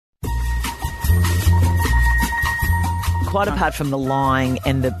quite apart from the lying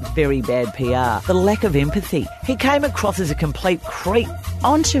and the very bad PR, the lack of empathy. He came across as a complete creep.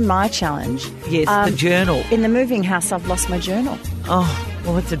 On to my challenge. Yes, the journal. In the moving house, I've lost my journal. Oh,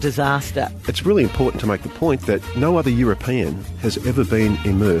 well, it's a disaster. It's really important to make the point that no other European has ever been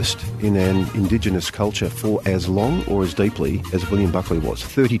immersed in an Indigenous culture for as long or as deeply as William Buckley was,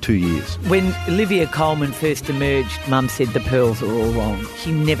 32 years. When Olivia Colman first emerged, Mum said the pearls are all wrong.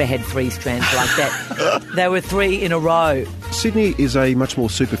 She never had 3 strands like that. They were 3 in a row. Sydney is a much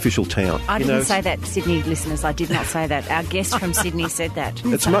more superficial town. I didn't say that, Sydney listeners. I did not say that. Our guest from Sydney said that.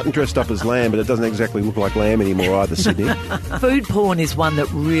 It's mutton dressed up as lamb, but it doesn't exactly look like lamb anymore either, Sydney. Food porn is one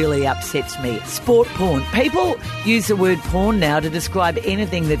that really upsets me. Sport porn. People use the word porn now to describe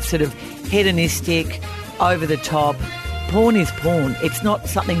anything that's sort of hedonistic, over the top. Porn is porn. It's not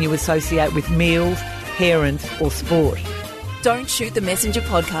something you associate with meals, parents or sport. Don't Shoot the Messenger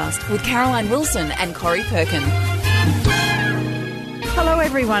podcast with Caroline Wilson and Corey Perkin. Hello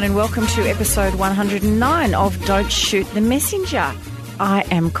everyone and welcome to episode 109 of Don't Shoot the Messenger. I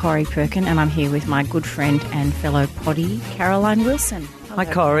am Corey Perkin and I'm here with my good friend and fellow poddy, Caroline Wilson. Hello.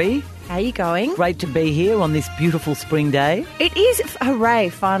 Hi, Corey. How are you going? Great to be here on this beautiful spring day. It is, hooray,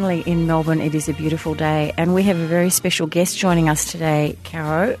 finally in Melbourne. It is a beautiful day and we have a very special guest joining us today,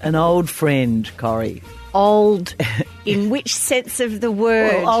 Caro. An old friend, Corey. Old, in which sense of the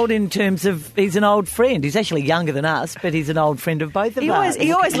word? Well, old in terms of he's an old friend. He's actually younger than us, but he's an old friend of both of us.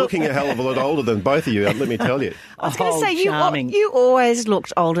 He always looking a hell of a lot older than both of you, let me tell you. I was going to say, you always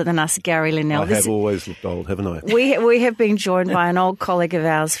looked older than us, Gary Linnell. I have always looked old, haven't I? We have been joined by an old colleague of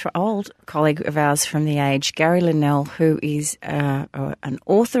ours from The Age, Gary Linnell, who is an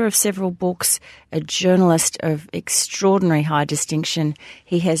author of several books, a journalist of extraordinary high distinction.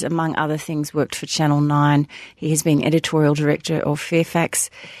 He has, among other things, worked for Channel 9. He has been editorial director of Fairfax.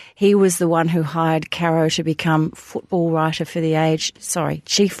 He was the one who hired Caro to become football writer for The Age. Sorry,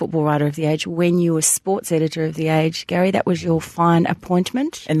 chief football writer of The Age when you were sports editor of The Age. Gary, that was your fine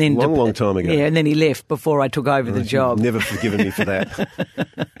appointment. And then long time ago. Yeah, and then he left before I took over the job. Never forgiven me for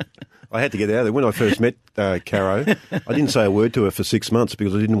that. I had to get out of there. When I first met Caro, I didn't say a word to her for 6 months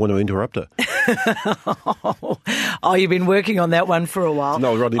because I didn't want to interrupt her. Oh, you've been working on that one for a while.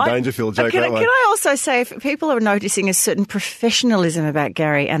 No, Rodney Dangerfield joke that way. Can I also say, if people are noticing a certain professionalism about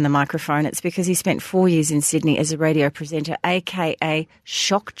Gary and the microphone, it's because he spent 4 years in Sydney as a radio presenter, a.k.a.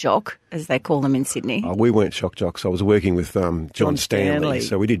 shock jock, as they call them in Sydney. We weren't shock jocks. I was working with John Stanley.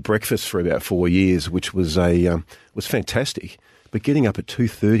 So we did breakfast for about 4 years, which was was fantastic. But getting up at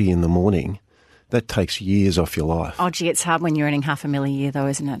 2:30 in the morning, that takes years off your life. Oh, gee, it's hard when you're earning $500,000 a year, though,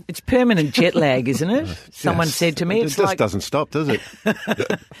 isn't it? It's permanent jet lag, isn't it? Someone said to me. It just doesn't stop, does it?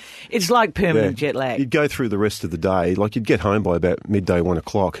 It's like permanent jet lag. You'd go through the rest of the day, like you'd get home by about midday, 1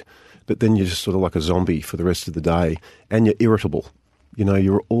 o'clock, but then you're just sort of like a zombie for the rest of the day, and you're irritable. You know,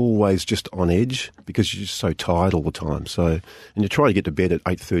 you're always just on edge because you're just so tired all the time. So, and you try to get to bed at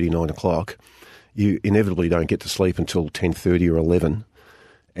 8:30, 9 o'clock. You inevitably don't get to sleep until 10:30 or 11,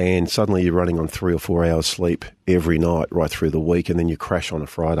 and suddenly you're running on 3 or 4 hours sleep every night right through the week, and then you crash on a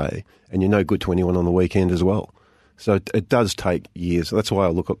Friday, and you're no good to anyone on the weekend as well. So it does take years. That's why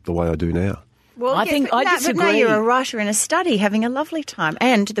I look up the way I do now. Well, I disagree. But now you're a writer in a study, having a lovely time.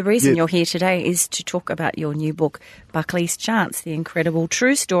 And the reason you're here today is to talk about your new book, Buckley's Chance, the incredible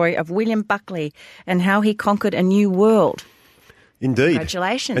true story of William Buckley and how he conquered a new world. Indeed.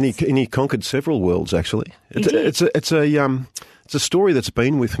 Congratulations. And he conquered several worlds, actually. It's a story that's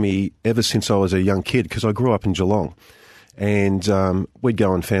been with me ever since I was a young kid, because I grew up in Geelong. And we'd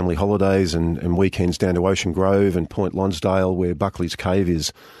go on family holidays and weekends down to Ocean Grove and Point Lonsdale, where Buckley's Cave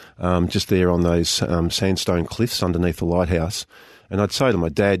is, just there on those sandstone cliffs underneath the lighthouse. And I'd say to my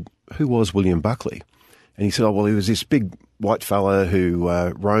dad, who was William Buckley? And he said, oh, well, he was this big white fella who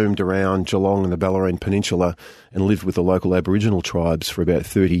roamed around Geelong and the Bellarine Peninsula and lived with the local Aboriginal tribes for about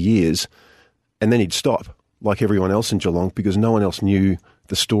 30 years. And then he'd stop, like everyone else in Geelong, because no one else knew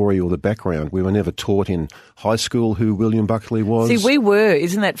the story or the background. We were never taught in high school who William Buckley was. See, we were.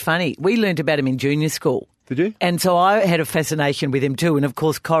 Isn't that funny? We learnt about him in junior school. Did you? And so I had a fascination with him too. And, of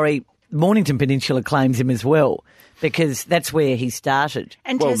course, Corrie, Mornington Peninsula claims him as well, because that's where he started.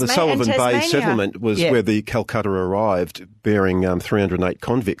 The Sullivan Bay settlement was where the Calcutta arrived, bearing 308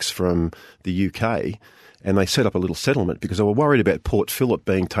 convicts from the UK, and they set up a little settlement because they were worried about Port Phillip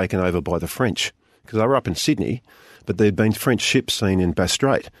being taken over by the French, because they were up in Sydney, but there'd been French ships seen in Bass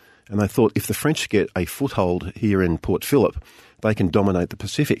Strait, and they thought if the French get a foothold here in Port Phillip, they can dominate the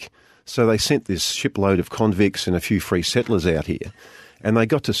Pacific. So they sent this shipload of convicts and a few free settlers out here. And they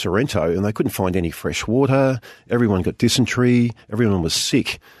got to Sorrento and they couldn't find any fresh water. Everyone got dysentery. Everyone was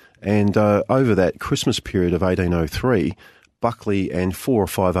sick. And over that Christmas period of 1803, Buckley and 4 or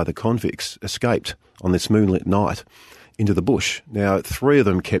 5 other convicts escaped on this moonlit night into the bush. Now, 3 of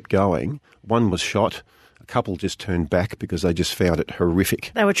them kept going. 1 was shot. A couple just turned back because they just found it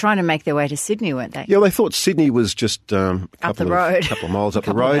horrific. They were trying to make their way to Sydney, weren't they? Yeah, they thought Sydney was just a couple of miles up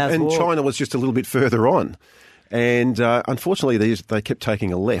the road, and China was just a little bit further on. And unfortunately, they kept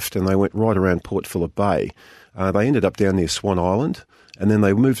taking a left, and they went right around Port Phillip Bay. They ended up down near Swan Island, and then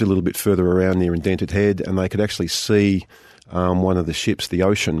they moved a little bit further around near Indented Head, and they could actually see one of the ships, the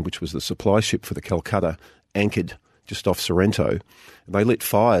Ocean, which was the supply ship for the Calcutta, anchored just off Sorrento. And they lit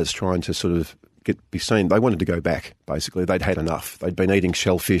fires trying to sort of be seen. They wanted to go back, basically. They'd had enough. They'd been eating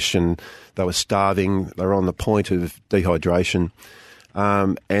shellfish and they were starving. They were on the point of dehydration.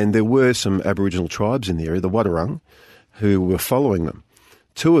 And there were some Aboriginal tribes in the area, the Wadawurrung, who were following them.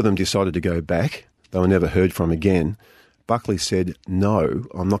 2 of them decided to go back. They were never heard from again. Buckley said, no,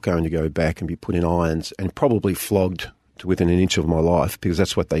 I'm not going to go back and be put in irons and probably flogged to within an inch of my life, because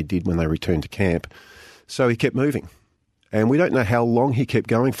that's what they did when they returned to camp. So he kept moving. And we don't know how long he kept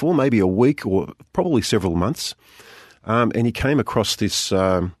going for, maybe a week or probably several months. And he came across this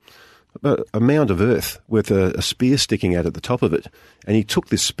a mound of earth with a spear sticking out at the top of it. And he took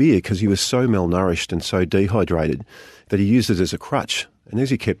this spear because he was so malnourished and so dehydrated that he used it as a crutch. And as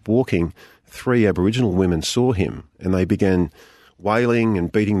he kept walking, 3 Aboriginal women saw him and they began wailing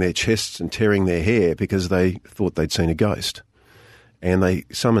and beating their chests and tearing their hair because they thought they'd seen a ghost. And they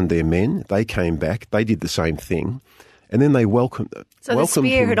summoned their men. They came back. They did the same thing. And then they welcomed So the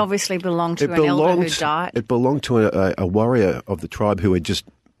spear had obviously belonged to an elder who died? It belonged to a warrior of the tribe who had just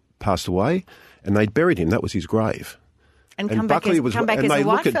passed away, and they'd buried him. That was his grave. And Buckley as a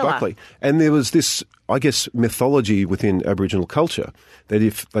white fella. Buckley. And there was this, I guess, mythology within Aboriginal culture that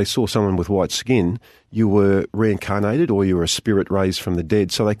if they saw someone with white skin, you were reincarnated or you were a spirit raised from the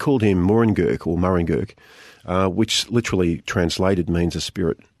dead. So they called him Murrungurk or Murrungurk, which literally translated means a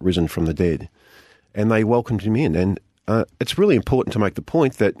spirit risen from the dead. And they welcomed him in. And it's really important to make the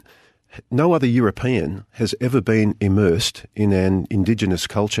point that no other European has ever been immersed in an Indigenous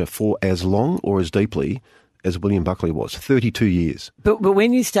culture for as long or as deeply as William Buckley was, 32 years. But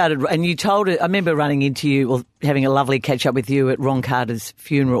when you started, and you told it, I remember running into you or having a lovely catch up with you at Ron Carter's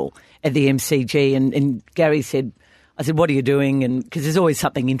funeral at the MCG, and Gary said, I said, what are you doing? And because there's always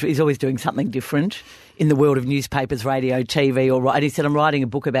something, he's always doing something different in the world of newspapers, radio, TV, and he said, I'm writing a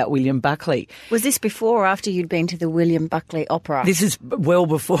book about William Buckley. Was this before or after you'd been to the William Buckley Opera? This is well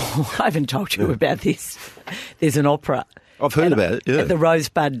before. I haven't told you about this. There's an opera. I've heard about it, yeah. At the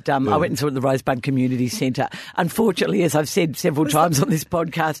Rosebud, I went and saw it at the Rosebud Community Centre. Unfortunately, as I've said several times on this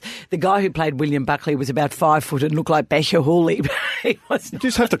podcast, the guy who played William Buckley was about 5 foot and looked like Basher Hawley. You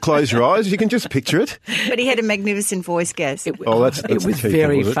just have to close your eyes. You can just picture it. But he had a magnificent voice, Gaz. It was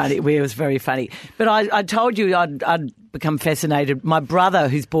very funny. It was very funny. But I told you I'd become fascinated. My brother,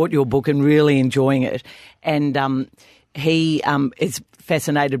 who's bought your book and really enjoying it, and he is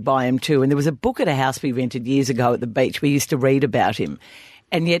fascinated by him too. And there was a book at a house we rented years ago at the beach. We used to read about him.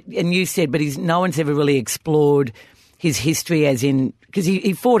 And you said, but no one's ever really explored his history as in, because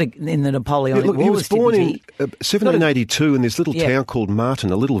he fought in the Napoleonic Wars. He was born in 1782 in this little town called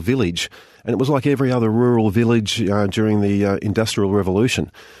Martin, a little village. And it was like every other rural village during the Industrial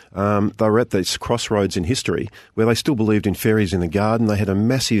Revolution. They were at this crossroads in history where they still believed in fairies in the garden. They had a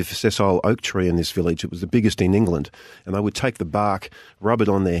massive sessile oak tree in this village. It was the biggest in England. And they would take the bark, rub it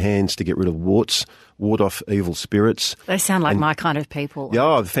on their hands to get rid of warts, ward off evil spirits. They sound like my kind of people.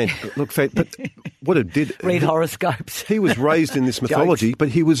 Yeah, but what it did... Read horoscopes. He was raised in this mythology, but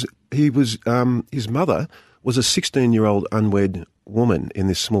his mother was a 16-year-old unwed woman in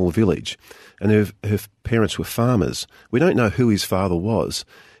this small village, and her parents were farmers. We don't know who his father was.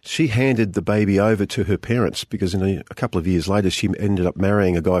 She handed the baby over to her parents because a couple of years later she ended up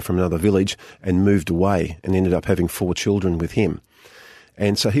marrying a guy from another village and moved away and ended up having 4 children with him.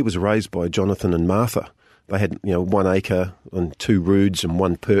 And so he was raised by Jonathan and Martha. They had 1 acre and 2 roods and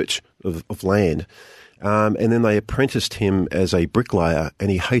 1 perch of land. And then they apprenticed him as a bricklayer, and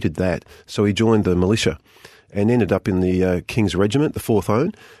he hated that. So he joined the militia and ended up in the King's Regiment, the 4th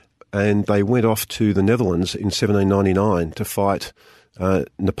Own, and they went off to the Netherlands in 1799 to fight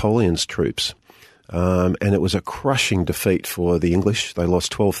Napoleon's troops. And it was a crushing defeat for the English. They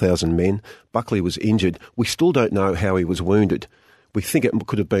lost 12,000 men. Buckley was injured. We still don't know how he was wounded. We think it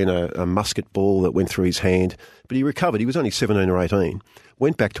could have been a musket ball that went through his hand, but he recovered. He was only 17 or 18,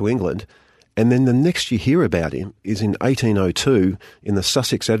 went back to England. And then the next you hear about him is in 1802 in the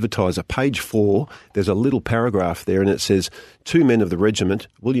Sussex Advertiser, page 4, there's a little paragraph there and it says, 2 men of the regiment,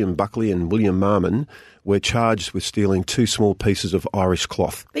 William Buckley and William Marmon, were charged with stealing 2 small pieces of Irish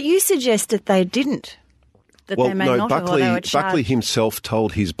cloth. But you suggest that they didn't. That they may not have, or they were charged. Buckley himself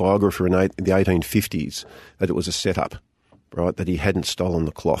told his biographer in the 1850s that it was a setup, right, that he hadn't stolen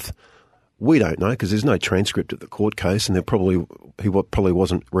the cloth. We don't know because there's no transcript of the court case, and he probably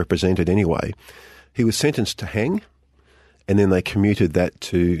wasn't represented anyway. He was sentenced to hang, and then they commuted that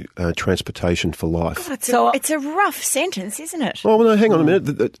to transportation for life. God, it's a rough sentence, isn't it? Oh, well, no, hang on a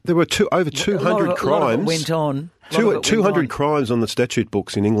minute. There were over 200 crimes. A lot of it went on. 200 crimes on the statute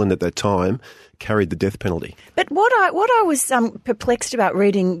books in England at that time carried the death penalty. But what I was perplexed about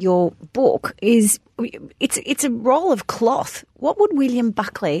reading your book is it's a roll of cloth. What would William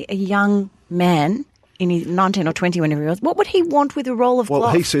Buckley, a young man in his 19 or 20 whenever he was, what would he want with a roll of cloth?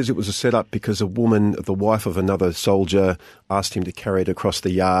 Well, he says it was a setup because a woman, the wife of another soldier, asked him to carry it across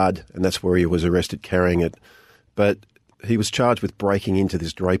the yard, and that's where he was arrested carrying it. But he was charged with breaking into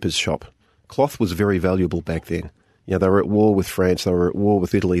this draper's shop. Cloth was very valuable back then. You know, they were at war with France, they were at war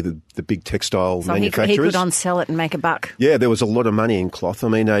with Italy, the big textile manufacturers. So he could on-sell it and make a buck. Yeah, there was a lot of money in cloth. I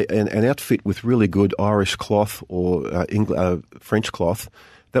mean, an outfit with really good Irish cloth or French cloth,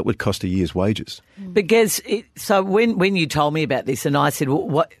 that would cost a year's wages. Because so when you told me about this, and I said,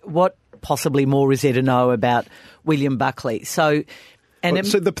 well, what possibly more is there to know about William Buckley? So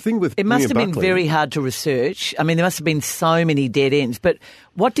the thing with it must have been very hard to research. I mean, there must have been so many dead ends. But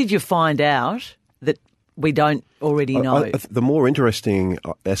what did you find out that we don't already know? The more interesting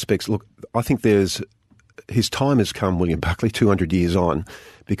aspects, look, I think his time has come, William Buckley, 200 years on,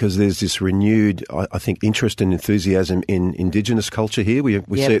 because there's this renewed, I think, interest and enthusiasm in Indigenous culture here. We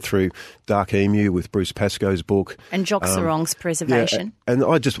see it through Dark Emu with Bruce Pascoe's book. And Jock Sarong's Preservation. Yeah, and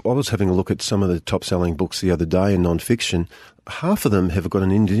I was having a look at some of the top-selling books the other day in non-fiction. Half of them have got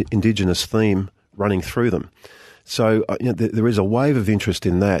an Indigenous theme running through them. So there is a wave of interest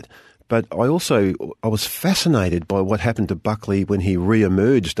in that. But I was fascinated by what happened to Buckley when he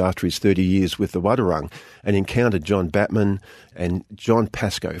re-emerged after his 30 years with the Wadawurrung and encountered John Batman and John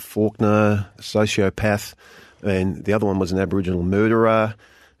Pascoe Faulkner, a sociopath, and the other one was an Aboriginal murderer,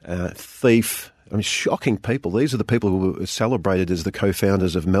 thief. I mean, shocking people. These are the people who were celebrated as the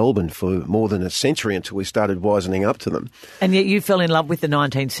co-founders of Melbourne for more than a century until we started wisening up to them. And yet you fell in love with the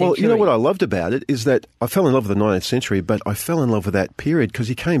 19th century. Well, you know what I loved about it is that I fell in love with the 19th century, but I fell in love with that period because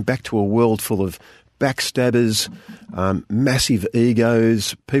he came back to a world full of backstabbers, massive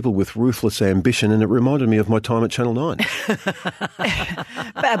egos, people with ruthless ambition, and it reminded me of my time at Channel 9.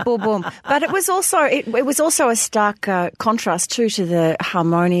 But it was also a stark contrast to the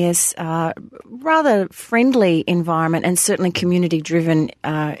harmonious, rather friendly environment and certainly community-driven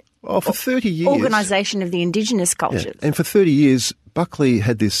for 30 years, organisation of the Indigenous cultures. Yeah. And for 30 years, Buckley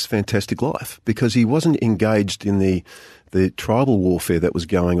had this fantastic life because he wasn't engaged in the tribal warfare that was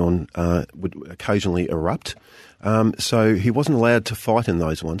going on, would occasionally erupt. So he wasn't allowed to fight in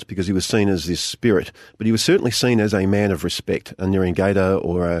those ones because he was seen as this spirit. But he was certainly seen as a man of respect, a Nirringata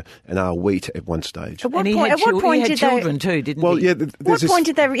or an Wheat at one stage. At what point did children too, didn't he? Well, yeah. What point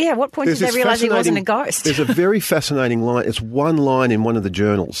did they realise he wasn't a ghost? There's a very fascinating line. It's one line in one of the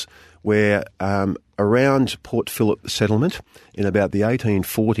journals where around Port Phillip settlement in about the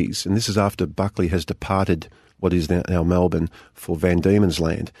 1840s, and this is after Buckley has departed what is now Melbourne for Van Diemen's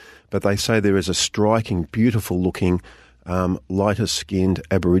Land. But they say there is a striking, beautiful-looking, lighter-skinned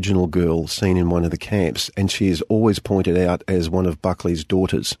Aboriginal girl seen in one of the camps, and she is always pointed out as one of Buckley's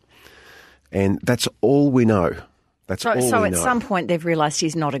daughters. And that's all we know. So at some point they've realised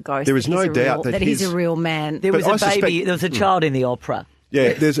he's not a ghost. There is no doubt that he's a real man. There was a baby, there was a child in the opera.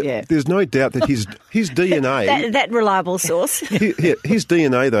 Yeah, there's no doubt that his DNA... that reliable source. His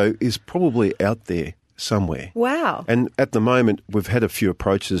DNA, though, is probably out there somewhere. Wow. And at the moment, we've had a few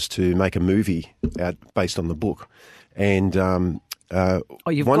approaches to make a movie out based on the book. And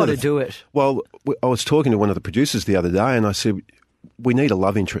you've got to do it. Well, I was talking to one of the producers the other day and I said, we need a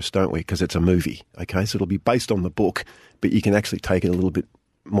love interest, don't we? Because it's a movie, okay? So it'll be based on the book, but you can actually take it a little bit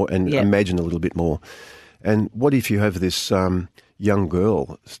more and imagine a little bit more. And what if you have this young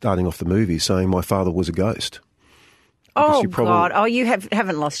girl starting off the movie saying, my father was a ghost? Oh, God. Oh, you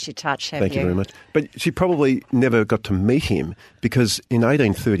haven't lost your touch, have you? Thank you very much. But she probably never got to meet him because in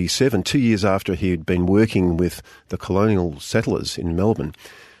 1837, 2 years after he had been working with the colonial settlers in Melbourne,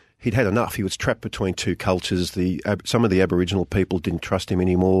 he'd had enough. He was trapped between two cultures. Some of the Aboriginal people didn't trust him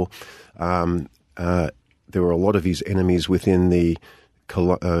anymore. There were a lot of his enemies within the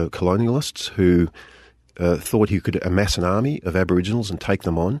colonialists who thought he could amass an army of Aboriginals and take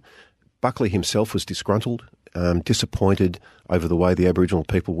them on. Buckley himself was disgruntled, disappointed over the way the Aboriginal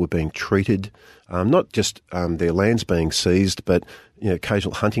people were being treated, not just their lands being seized, but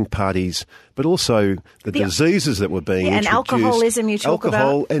occasional hunting parties, but also the diseases that were being introduced. And alcoholism you talk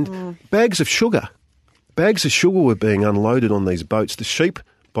about. Alcohol and bags of sugar. Bags of sugar were being unloaded on these boats. The sheep,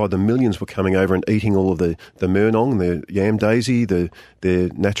 by the millions, were coming over and eating all of the murnong, the yam daisy, their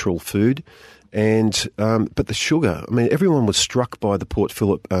natural food. And but the sugar, I mean, everyone was struck by the Port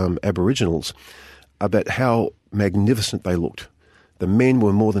Phillip Aboriginals about how magnificent they looked. The men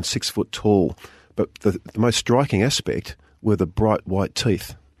were more than 6 foot tall, but the most striking aspect were the bright white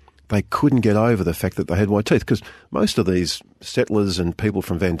teeth. They couldn't get over the fact that they had white teeth, because most of these settlers and people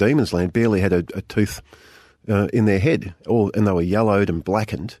from Van Diemen's Land barely had a tooth in their head, and they were yellowed and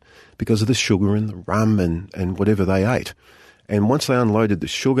blackened because of the sugar and the rum and whatever they ate. And once they unloaded the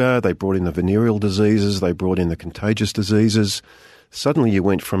sugar, they brought in the venereal diseases, they brought in the contagious diseases. Suddenly you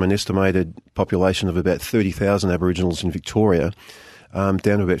went from an estimated population of about 30,000 Aboriginals in Victoria down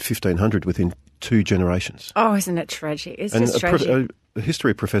to about 1,500 within 2 generations. Oh, isn't it tragic? It's just tragic. A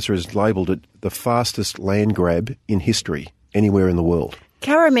history professor has labelled it the fastest land grab in history anywhere in the world.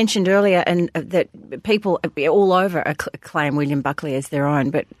 Caro mentioned earlier that people all over claim William Buckley as their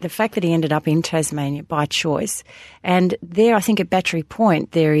own, but the fact that he ended up in Tasmania by choice, and there, I think at Battery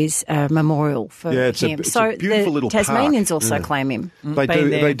Point, there is a memorial for him. It's a beautiful little Tasmanians park. also claim him.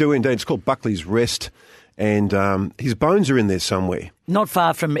 They do indeed. It's called Buckley's Rest, and his bones are in there somewhere. Not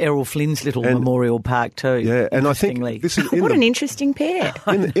far from Errol Flynn's little memorial park too. Yeah, and I think this is what an interesting pair.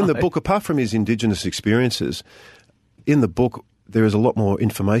 In the book, apart from his Indigenous experiences, in the book, there is a lot more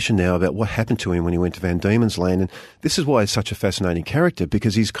information now about what happened to him when he went to Van Diemen's Land. And this is why he's such a fascinating character,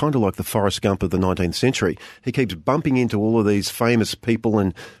 because he's kind of like the Forrest Gump of the 19th century. He keeps bumping into all of these famous people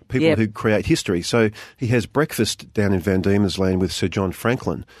and people who create history. So he has breakfast down in Van Diemen's Land with Sir John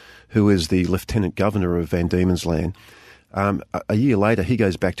Franklin, who is the Lieutenant Governor of Van Diemen's Land. A year later, he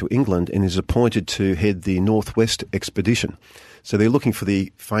goes back to England and is appointed to head the Northwest Expedition. So they're looking for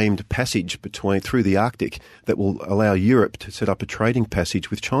the famed passage through the Arctic that will allow Europe to set up a trading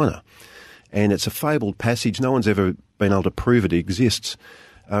passage with China. And it's a fabled passage. No one's ever been able to prove it exists.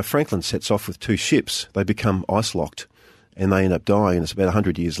 Franklin sets off with 2 ships. They become ice-locked and they end up dying. And it's about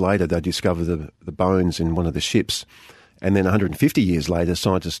 100 years later they discover the bones in one of the ships. And then 150 years later,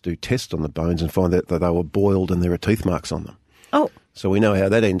 scientists do tests on the bones and find that they were boiled and there are teeth marks on them. Oh. So we know how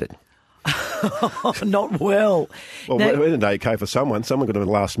that ended. Not well. Well, now, it ended okay for someone. Someone got a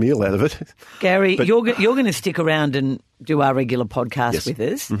last meal out of it. Gary, you're going to stick around and do our regular podcast with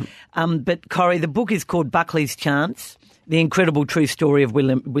us. Mm-hmm. But, Corrie, the book is called Buckley's Chance, the incredible true story of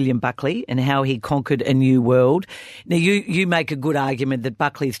William Buckley and how he conquered a new world. Now, you make a good argument that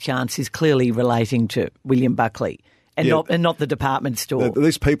Buckley's Chance is clearly relating to William Buckley. And not the department store.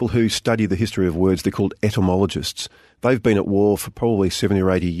 These people who study the history of words, they're called etymologists. They've been at war for probably 70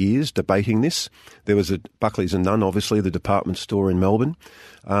 or 80 years debating this. There was Buckley's and Nunn, obviously, the department store in Melbourne.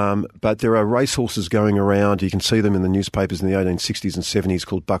 But there are racehorses going around. You can see them in the newspapers in the 1860s and 70s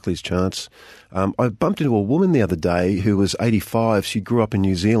called Buckley's Chance. I bumped into a woman the other day who was 85. She grew up in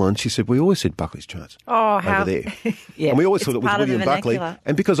New Zealand. She said, we always said Buckley's Chance over there. And we always thought it was William Buckley.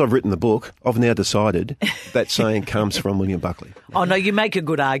 And because I've written the book, I've now decided that saying comes from William Buckley. Oh, no, you make a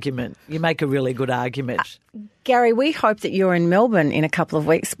good argument. You make a really good argument. Gary, we hope that you're in Melbourne in a couple of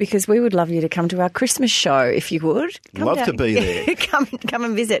weeks because we would love you to come to our Christmas show if you would. Love to be there. Come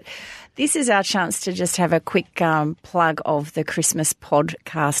and visit. This is our chance to just have a quick plug of the Christmas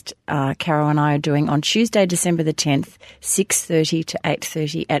podcast Caro and I are doing on Tuesday, December the 10th, 6:30 to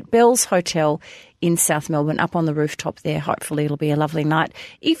 8:30 at Bell's Hotel in South Melbourne, up on the rooftop there. Hopefully it'll be a lovely night.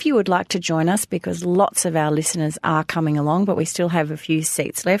 If you would like to join us, because lots of our listeners are coming along, but we still have a few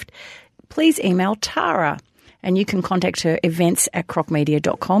seats left, please email Tara. And you can contact her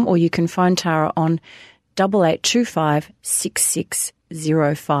events@crocmedia.com, or you can phone Tara on 8825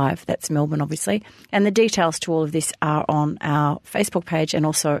 6605. That's Melbourne, obviously. And the details to all of this are on our Facebook page and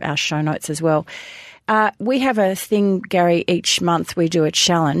also our show notes as well. We have a thing, Gary, each month we do a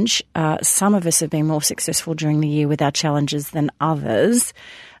challenge. Some of us have been more successful during the year with our challenges than others.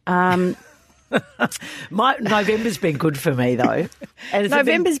 November's been good for me, though.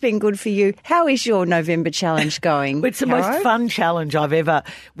 November's been good for you. How is your November challenge going? It's the most fun challenge I've ever,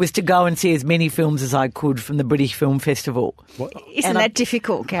 was to go and see as many films as I could from the British Film Festival. What? Isn't that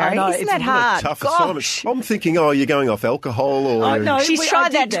difficult, Gary? Isn't that hard? Tough assignment. I'm thinking, you're going off alcohol or... No, she's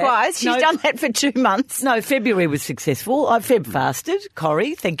tried that twice. She's done that for 2 months. No, February was successful. I Feb fasted.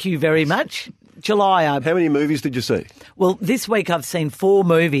 Corrie, thank you very much. July. How many movies did you see? Well, this week I've seen 4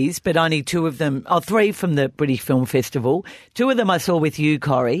 movies, but only 2 of them, 3 from the British Film Festival. 2 of them I saw with you,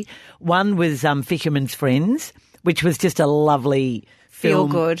 Corrie. One was Fisherman's Friends, which was just a lovely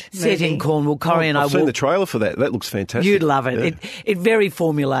film Feel-good set movie. in Cornwall. Corrie and I I've seen the trailer for that. That looks fantastic. You'd love it. Yeah. It very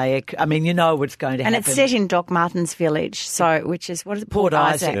formulaic. I mean, you know what's going to And happen. it's set in Doc Martens Village, so which is what is it? Port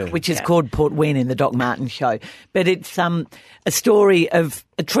Isaac, which is called Port Wen in the Doc Martin show. But it's a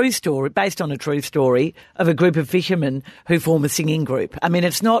true story, based on a true story of a group of fishermen who form a singing group. I mean,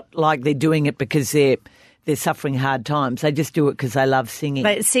 it's not like they're doing it because they're suffering hard times. They just do it because they love singing.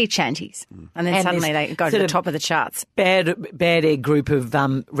 But sea chanties, and then And suddenly this they go to sort the of top of the charts. Bad egg group of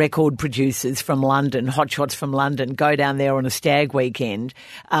record producers from London, hotshots from London, go down there on a stag weekend.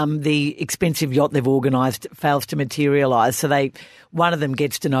 The expensive yacht they've organised fails to materialise, so one of them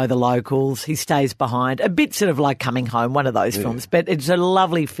gets to know the locals. He stays behind, a bit sort of like Coming Home, one of those films. But it's a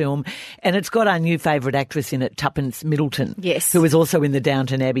lovely film, and it's got our new favourite actress in it, Tuppence Middleton, Yes, who was also in the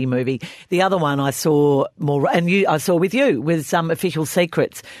Downton Abbey movie. The other one I saw I saw with you was Official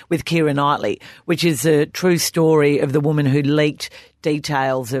Secrets with Keira Knightley, which is a true story of the woman who leaked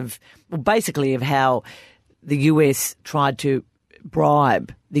details of how the US tried to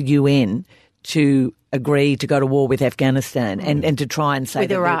bribe the UN to agree to go to war with Afghanistan and to try and say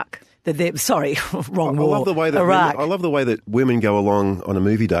With Iraq. Wrong war. I love the way that Iraq. I love the way that women go along on a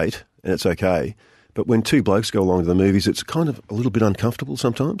movie date, and it's okay. But when 2 blokes go along to the movies, it's kind of a little bit uncomfortable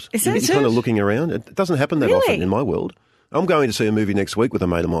sometimes. Is You're it? kind of looking around. It doesn't happen that Really? often in my world. I'm going to see a movie next week with a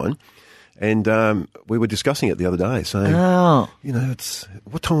mate of mine, and we were discussing it the other day, saying, it's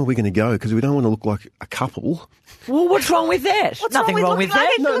what time are we going to go? Because we don't want to look like a couple. Well, what's wrong with that? Nothing wrong with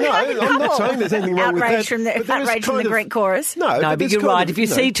that. No, I'm not saying there's anything wrong with that. Outrage from the Greek chorus. No, but you're right. If you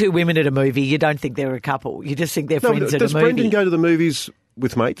see 2 women at a movie, you don't think they're a couple. You just think they're friends at a Does movie. Brendan go to the movies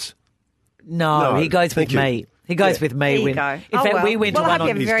with mates? No, he goes with me. He goes with me. There you go. In fact, we went to one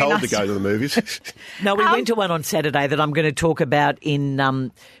on... He's Very told nice. to go to the movies. No, we went to one on Saturday that I'm going to talk about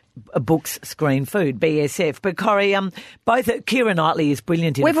in Books, Screen, Food, BSF. But Corrie, both Keira Knightley is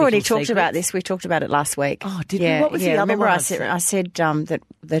brilliant in We've already Official talked Secrets. about this. We talked about it last week. Oh, did we? What was the other remember one I I said said? I said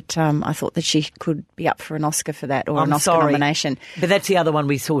that I thought that she could be up for an Oscar for that, or I'm an Oscar sorry, nomination. But that's the other one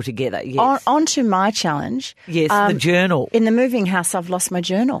we saw together, yes. On to my challenge. Yes, the journal. In the moving house, I've lost my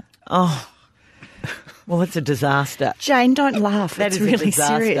journal. Well, it's a disaster. Jane, don't laugh. That It's is a really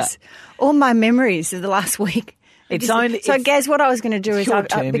disaster. serious. All my memories of the last week. So, Gaz, what I was going to do is short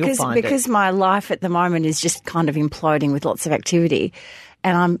term, you'll find it. because my life at the moment is just kind of imploding with lots of activity,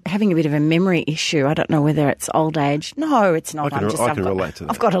 and I'm having a bit of a memory issue. I don't know whether it's old age. No, it's not. I can relate to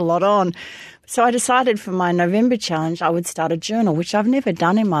that. I've got a lot on. So I decided for my November challenge I would start a journal, which I've never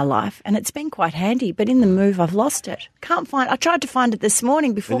done in my life, and it's been quite handy. But in the move, I've lost it. I tried to find it this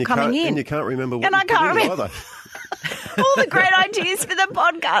morning before coming in. And you can't remember what And you I can't put in remember. either. All the great ideas for the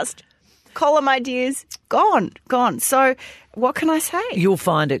podcast. Column ideas, gone. So what can I say? You'll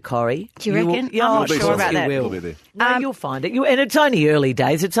find it, Corrie. Do you reckon? Yeah, I'm I'm not sure about that. You will. It'll be there. No, you'll find it. And it's only early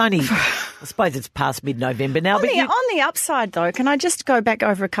days. It's only, I suppose it's past mid-November now. On the upside, though, can I just go back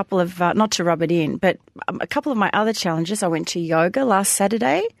over a couple of, not to rub it in, but a couple of my other challenges? I went to yoga last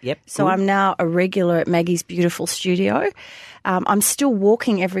Saturday. Yep. So Good. I'm now a regular at Maggie's Beautiful Studio. I'm still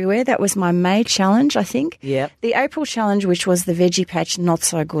walking everywhere. That was my May challenge, I think. Yep. The April challenge, which was the veggie patch, not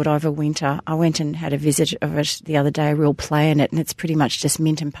so good over winter. I went and had a visit of it the other day, a real play in it, and it's pretty much just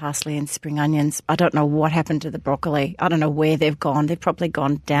mint and parsley and spring onions. I don't know what happened to the broccoli. I don't know where they've gone. They've probably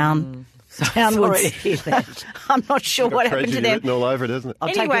gone downwards. Sorry to hear that. I'm not sure what happened to Tragedy them. written all over it, isn't it? I'll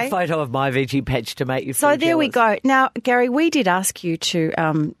Anyway. take a photo of my veggie patch to make you feel So there we jealous. go. Now, Gary, we did ask you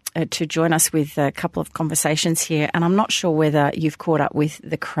to join us with a couple of conversations here, and I'm not sure whether you've caught up with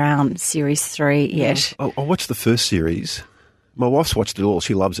The Crown Series 3 yet. I watched the first series. My wife's watched it all.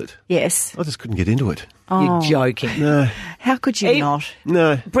 She loves it. Yes. I just couldn't get into it. You're joking. No. How could you not?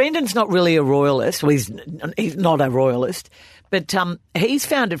 No. Brendan's not really a royalist. Well, he's not a royalist. But he's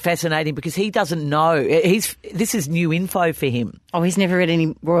found it fascinating because he doesn't know. This is new info for him. Oh, he's never read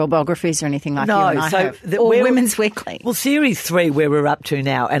any royal biographies or anything like No, you and I so have. Or Women's Weekly. Well, Series 3, where we're up to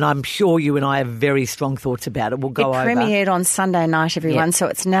now, and I'm sure you and I have very strong thoughts about it. We'll go It over. premiered on Sunday night, everyone, Yeah. so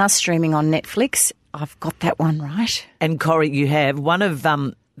it's now streaming on Netflix. I've got that one right. And Corrie, you have one of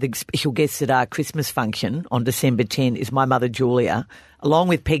the special guests at our Christmas function on December 10 is my mother Julia, along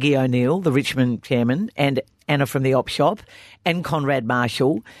with Peggy O'Neill, the Richmond chairman, and Anna from the Op Shop, and Conrad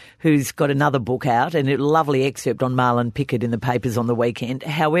Marshall, who's got another book out, and a lovely excerpt on Marlon Pickett in the papers on the weekend.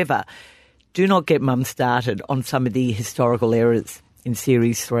 However, do not get Mum started on some of the historical errors in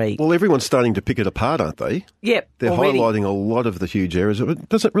Series 3. Well, everyone's starting to pick it apart, aren't they? Yep, They're already. highlighting a lot of the huge errors.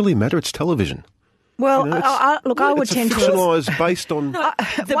 Does it really matter? It's television. Well, You know, I would it's tend to... fictionalised based on...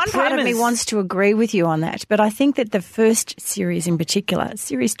 The One part of me premise- wants to agree with you on that, but I think that the first series in particular,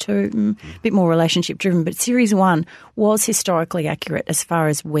 Series 2, a bit more relationship driven, but Series 1 was historically accurate as far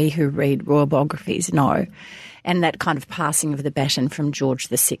as we who read royal biographies know. And that kind of passing of the baton from George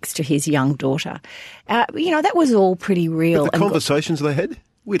VI to his young daughter. That was all pretty real. But the conversations they had,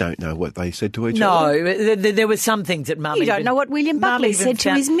 we don't know what they said to each other. No, there were some things that Mum You don't know what William Buckley said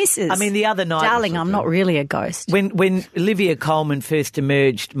to his missus. I mean, the other night... Darling, I'm not really a ghost. When Olivia Colman first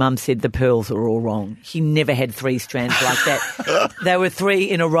emerged, Mum said the pearls are all wrong. He never had 3 strands like that. They were 3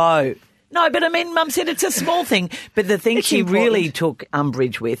 in a row. No, but I mean, Mum said it's a small thing. But the thing she really took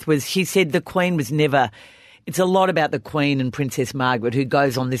umbrage with was she said the Queen was never... It's a lot about the Queen and Princess Margaret, who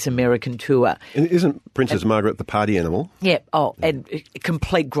goes on this American tour. And isn't Princess Margaret the party animal? Yep. Oh, and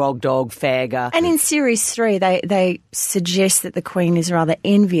complete grog dog, fagger. And in Series 3, they suggest that the Queen is rather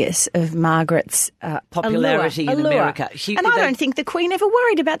envious of Margaret's Popularity in allure. America. I don't think the Queen ever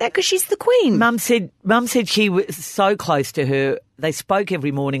worried about that because she's the Queen. Mum said she was so close to her. They spoke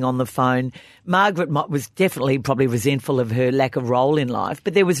every morning on the phone. Margaret was definitely probably resentful of her lack of role in life,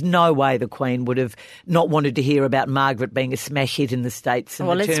 but there was no way the Queen would have not wanted to hear about Margaret being a smash hit in the States and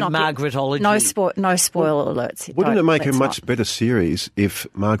the term Margaretology. No spoiler alerts. Wouldn't it make a much better series if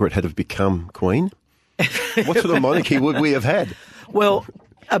Margaret had have become Queen? What sort of monarchy would we have had? Well,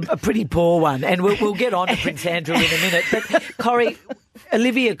 a pretty poor one, and we'll get on to Prince Andrew in a minute. But Corrie,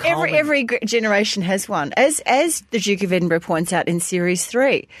 Olivia Colman. Every generation has one. As the Duke of Edinburgh points out in Series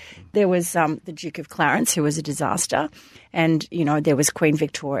 3, there was the Duke of Clarence, who was a disaster, and there was Queen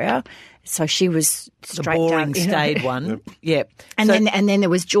Victoria. So she was straight the boring, down, staid one. Yep. And then there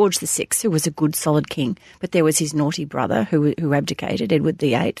was George VI, who was a good, solid king, but there was his naughty brother who abdicated, Edward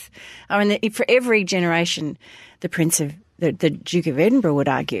VIII. I mean, for every generation, the Duke of Edinburgh would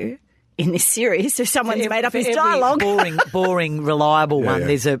argue in this series, if someone's made up his dialogue. boring, reliable one.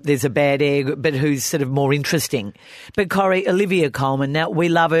 Yeah. There's a bad egg, but who's sort of more interesting. But Corrie, Olivia Colman, now we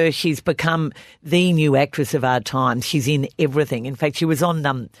love her. She's become the new actress of our time. She's in everything. In fact, she was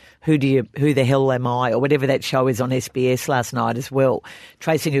on Who the Hell Am I, or whatever that show is on SBS last night as well,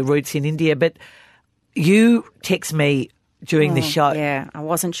 tracing her roots in India. But you text me during the show. Yeah, I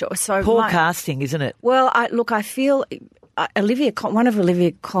wasn't sure. So poor casting, isn't it? Well, I feel one of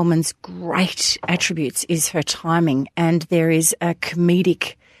Olivia Colman's great attributes is her timing, and there is a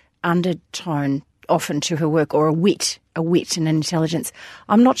comedic undertone often to her work, or a wit and an intelligence.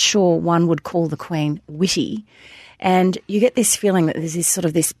 I'm not sure one would call the Queen witty, and you get this feeling that there's this sort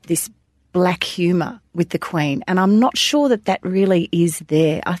of this black humour with the Queen, and I'm not sure that really is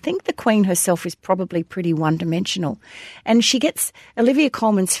there. I think the Queen herself is probably pretty one-dimensional, and Olivia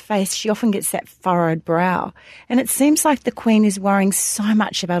Colman's face, she often gets that furrowed brow, and it seems like the Queen is worrying so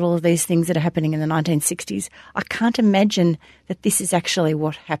much about all of these things that are happening in the 1960s. I can't imagine that this is actually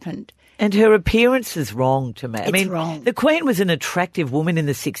what happened. And her appearance is wrong to me. It's wrong. The Queen was an attractive woman in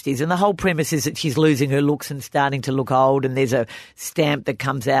the 60s, and the whole premise is that she's losing her looks and starting to look old, and there's a stamp that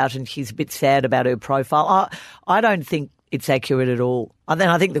comes out and she's a bit sad about her profile. I don't think it's accurate at all.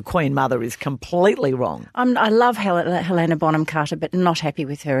 I think the Queen Mother is completely wrong. I love Helena Bonham Carter, but not happy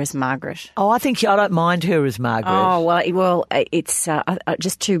with her as Margaret. Oh, I don't mind her as Margaret. Oh, well, it's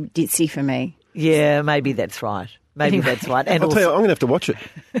just too ditzy for me. Yeah, maybe that's right. That's right. And I'll tell you, I'm going to have to watch it.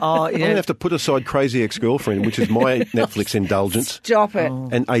 Oh, yeah. I'm going to have to put aside Crazy Ex-Girlfriend, which is my Netflix indulgence. Stop it.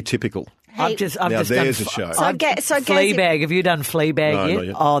 And Atypical. I've just there's done a show. Fleabag. Have you done Fleabag No, yet? not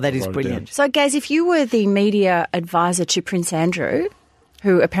yet. Oh, that is Write it brilliant. down. So, Gaz, if you were the media advisor to Prince Andrew,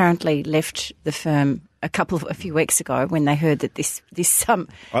 who apparently left the firm a few weeks ago when they heard that this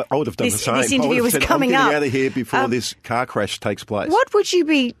I would have done the same. This interview was coming I'm up. getting out of here before this car crash takes place. What would you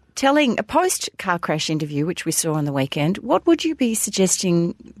be telling a post-car crash interview, which we saw on the weekend? What would you be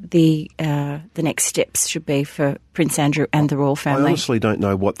suggesting the next steps should be for Prince Andrew and the royal I family? honestly don't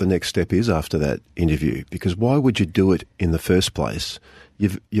know what the next step is after that interview, because why would you do it in the first place?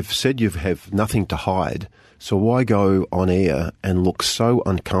 You've said you have nothing to hide, so why go on air and look so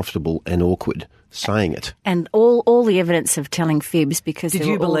uncomfortable and awkward saying it? And all the evidence of telling fibs, because Did there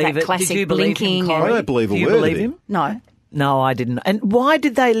you were all believe that it? classic Did you believe him, blinking. Corrie? I don't believe a Do you word believe of it. him? No. No, I didn't. And why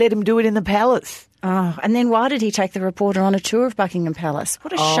did they let him do it in the palace? Oh, and then why did he take the reporter on a tour of Buckingham Palace?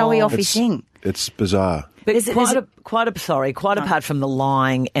 What a showy offy thing. It's bizarre. But There's apart from the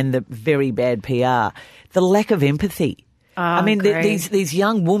lying and the very bad PR, the lack of empathy. I mean, great. these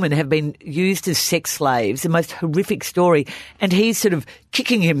young women have been used as sex slaves, the most horrific story, and he's sort of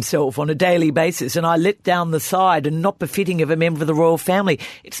kicking himself on a daily basis, and I let down the side and not befitting of a member of the royal family.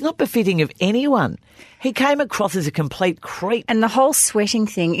 It's not befitting of anyone. He came across as a complete creep. And the whole sweating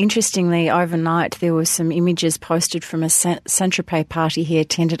thing, interestingly, overnight there were some images posted from a Saint-Tropez party he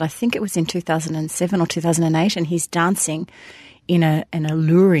attended, I think it was in 2007 or 2008, and he's dancing in an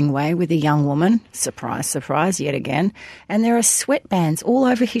alluring way with a young woman. Surprise, surprise, yet again. And there are sweat bands all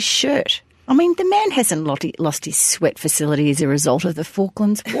over his shirt. I mean, the man hasn't lost his sweat facility as a result of the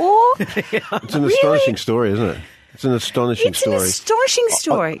Falklands War. It's an astonishing story, isn't it? It's an astonishing story. It's an astonishing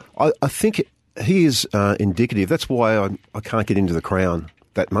story. I think he is indicative. That's why I can't get into The Crown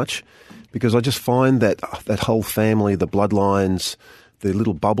that much, because I just find that whole family, the bloodlines, the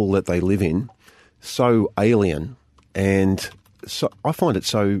little bubble that they live in, so alien, and so I find it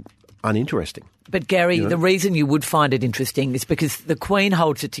so uninteresting. But Gary, the reason you would find it interesting is because the Queen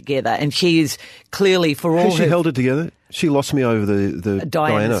holds it together, and she is clearly, for all Has she held it together? She lost me over the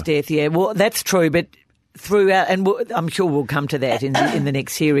Diana's death. Yeah, well, that's true, but throughout, and I'm sure we'll come to that in the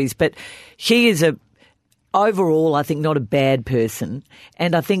next series. But she is overall, I think, not a bad person,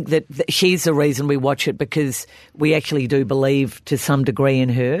 and I think that she's the reason we watch it, because we actually do believe to some degree in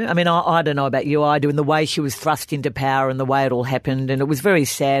her. I mean, I don't know about you, I do, and the way she was thrust into power and the way it all happened, and it was very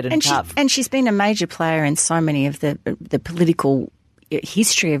sad and tough. And she's been a major player in so many of the political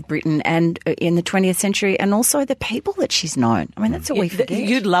history of Britain and in the 20th century, and also the people that she's known. I mean, that's what we forget.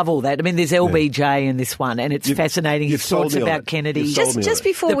 You'd love all that. I mean, there's LBJ in this one, and it's fascinating. His thoughts about Kennedy. Just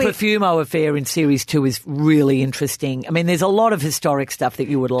before the Profumo affair in Series 2 is really interesting. I mean, there's a lot of historic stuff that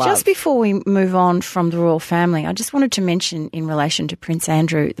you would love. Just before we move on from the royal family, I just wanted to mention in relation to Prince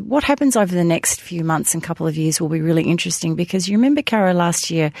Andrew, what happens over the next few months and couple of years will be really interesting, because you remember, Caro, last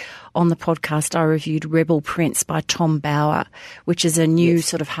year on the podcast I reviewed Rebel Prince by Tom Bower, which is a new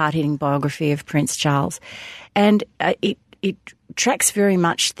sort of hard-hitting biography of Prince Charles. And it tracks very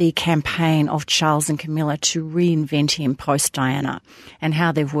much the campaign of Charles and Camilla to reinvent him post-Diana and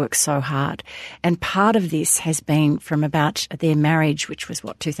how they've worked so hard. And part of this has been from about their marriage, which was,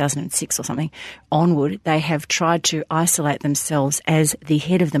 2006 or something, onward, they have tried to isolate themselves as the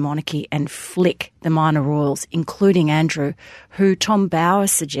head of the monarchy and flick the minor royals, including Andrew, who Tom Bower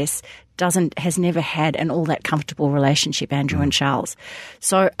suggests has never had an all that comfortable relationship, Andrew and Charles.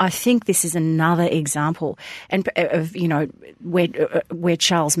 So I think this is another example of where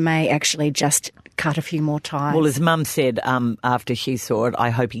Charles may actually just cut a few more ties. Well, as Mum said after she saw it, I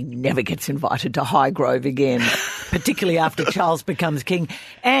hope he never gets invited to Highgrove again, particularly after Charles becomes king.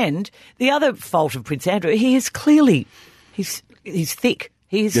 And the other fault of Prince Andrew, he is clearly he's thick.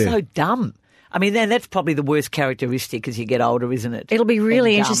 He is so dumb. I mean, then that's probably the worst characteristic as you get older, isn't it? It'll be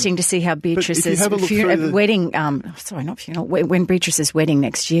really interesting to see how Beatrice's wedding, when Beatrice's wedding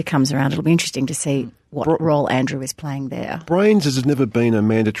next year comes around, it'll be interesting to see what role Andrew is playing there. Brains has never been a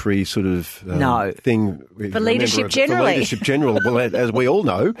mandatory sort of thing. For leadership generally. For leadership general, well, as we all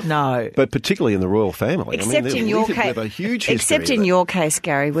know. No. But particularly in the royal family. Except in your case. A huge history. Except in your case,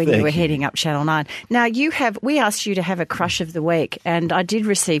 Gary, when you were heading up Channel 9. Now, we asked you to have a crush of the week, and I did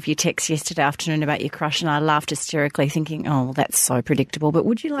receive your text yesterday afternoon about your crush, and I laughed hysterically thinking, oh, that's so predictable. But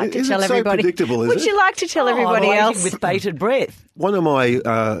would you like to tell everybody? Predictable, would you like to tell everybody I'm else? with bated breath. One of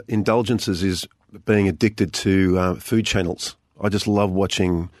my indulgences is being addicted to food channels. I just love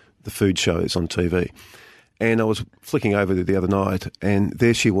watching the food shows on TV. And I was flicking over the other night, and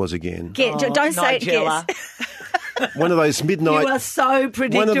there she was again. Don't say it, Nigella. guess. One of those midnight... You are so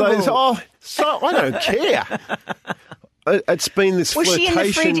predictable. One of those... I don't care. It's been this Was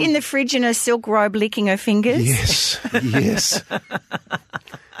flirtation... she in the fridge in a silk robe licking her fingers? Yes.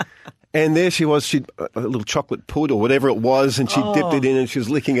 And there she was, she'd a little chocolate pud or whatever it was, and she dipped it in and she was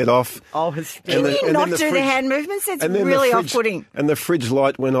licking it off. Oh, Can you not do the hand movements? It's really off-putting. And the fridge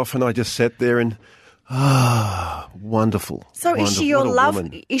light went off, and I just sat there and, wonderful. So is she your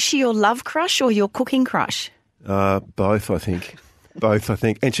love crush or your cooking crush? Both, I think.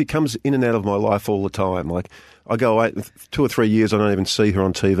 And she comes in and out of my life all the time. Like, I go away 2 or 3 years, I don't even see her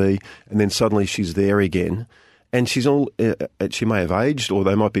on TV, and then suddenly she's there again. And she's she may have aged, or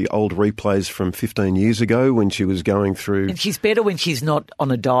they might be old replays from 15 years ago when she was going through... And she's better when she's not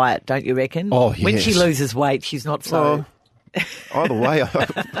on a diet, don't you reckon? Oh, yes. When she loses weight, she's not so... Either way,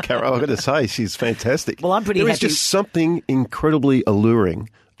 Carol, I've got to say, she's fantastic. Well, I'm pretty happy. There is just something incredibly alluring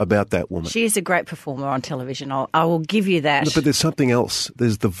about that woman. She is a great performer on television. I will give you that. But there's something else.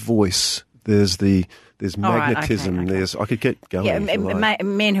 There's the voice. There's there's All right, magnetism. okay. There's I could get going. Yeah, if you like.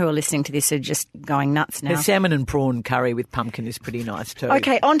 men who are listening to this are just going nuts now. The salmon and prawn curry with pumpkin is pretty nice too.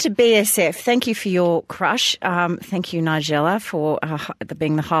 Okay, on to BSF. Thank you for your crush. Thank you, Nigella, for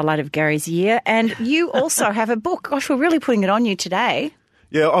being the highlight of Gary's year. And you also have a book. Gosh, we're really putting it on you today.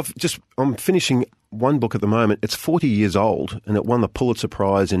 Yeah, I'm finishing one book at the moment. It's 40 years old, and it won the Pulitzer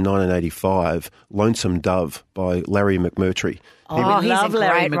Prize in 1985, Lonesome Dove by Larry McMurtry. He's love a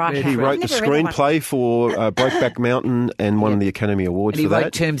Larry great writer. McMurtry. He wrote the screenplay for Brokeback Mountain and won the Academy Award And he for wrote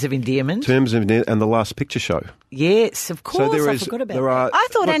that. Terms of Endearment. And The Last Picture Show. Yes, of course. I forgot about that. I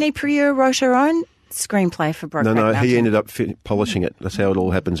thought Annie Prieur wrote her own screenplay for Brokeback No, Mountain. he ended up polishing it. That's how it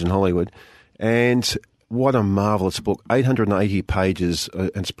all happens in Hollywood. And what a marvellous book. 880 pages,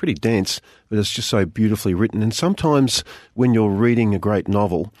 and it's pretty dense, but it's just so beautifully written. And sometimes when you're reading a great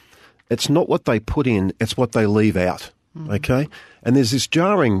novel, it's not what they put in, it's what they leave out, okay? And there's this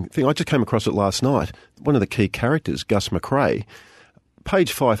jarring thing. I just came across it last night. One of the key characters, Gus McRae,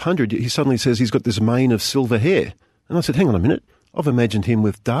 page 500, he suddenly says he's got this mane of silver hair. And I said, hang on a minute, I've imagined him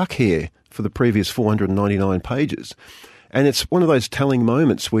with dark hair for the previous 499 pages. And it's one of those telling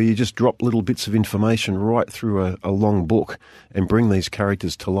moments where you just drop little bits of information right through a long book and bring these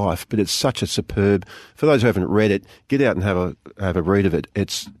characters to life. But it's such a superb, for those who haven't read it, get out and have a read of it.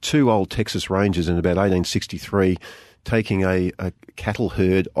 It's two old Texas Rangers in about 1863 taking a cattle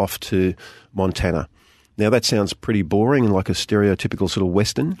herd off to Montana. Now, that sounds pretty boring and like a stereotypical sort of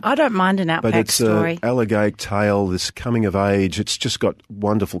Western. I don't mind an But outback it's story. an allegoric tale, this coming of age. It's just got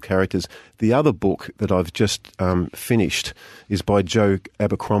wonderful characters. The other book that I've just finished is by Joe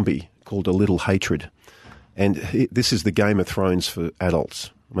Abercrombie called A Little Hatred. And this is the Game of Thrones for adults.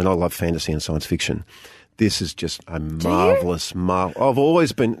 I mean, I love fantasy and science fiction. This is just a marvellous, I've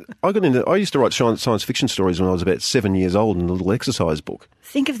always been, I used to write science fiction stories when I was about 7 years old in a little exercise book.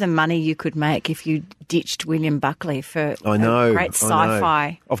 Think of the money you could make if you ditched William Buckley for I know, great sci-fi.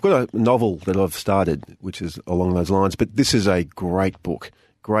 I know. I've got a novel that I've started, which is along those lines, but this is a great book.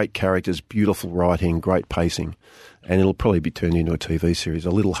 Great characters, beautiful writing, great pacing, and it'll probably be turned into a TV series,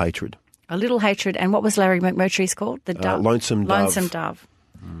 A Little Hatred. A Little Hatred. And what was Larry McMurtry's called? The Dove. Lonesome Dove. Lonesome Dove.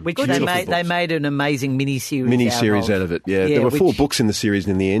 Which Beautiful they made an amazing mini-series out of it, yeah. There were 4 books in the series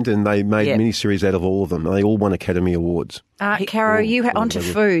in the end, and they made mini-series out of all of them. They all won Academy Awards. Caro, on to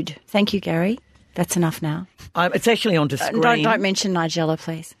food. Thank you, Gary. That's enough now. It's actually onto screen. Don't mention Nigella,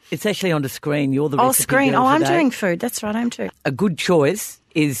 please. It's actually onto screen. You're the recipe screen. girl I'm today. doing food. That's right, I'm too. A good choice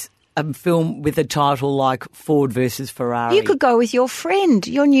is a film with a title like Ford versus Ferrari. You could go with your friend,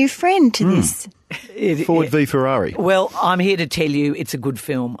 your new friend, to this. Ford v Ferrari. Well, I'm here to tell you it's a good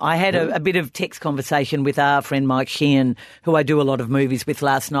film. I had a bit of text conversation with our friend Mike Sheehan, who I do a lot of movies with,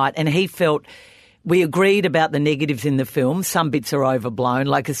 last night, and he felt we agreed about the negatives in the film. Some bits are overblown,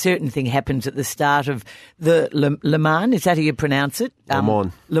 like a certain thing happens at the start of the Le Mans, is that how you pronounce it? Le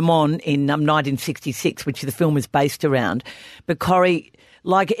Mans. Le Mans in 1966, which the film is based around. But Corrie,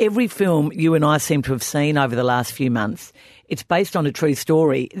 like every film you and I seem to have seen over the last few months, it's based on a true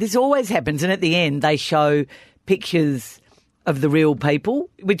story. This always happens, and at the end they show pictures of the real people,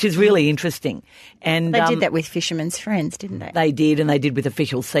 which is really interesting. And They did that with Fisherman's Friends, didn't they? They did, and they did with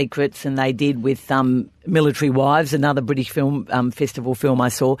Official Secrets, and they did with Military Wives, another British film festival film I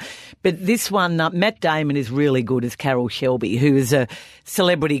saw. But this one, Matt Damon is really good as Carroll Shelby, who is a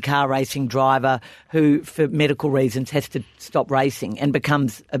celebrity car racing driver who, for medical reasons, has to stop racing and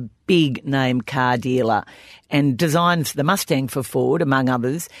becomes a big-name car dealer and designs the Mustang for Ford, among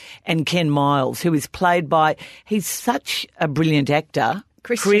others, and Ken Miles, who is played by, he's such a brilliant actor,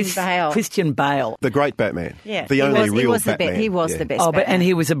 Christian Bale. The great Batman. Yeah. The only real Batman. Batman. He was the best Oh, Batman. and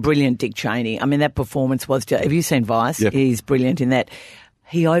he was a brilliant Dick Cheney. I mean, that performance was just, have you seen Vice? Yep. He's brilliant in that.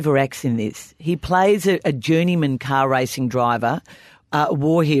 He overacts in this. He plays a journeyman car racing driver, a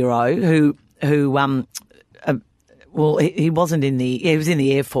war hero who he wasn't in he was in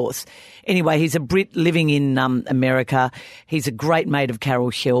the Air Force. Anyway, he's a Brit living in America. He's a great mate of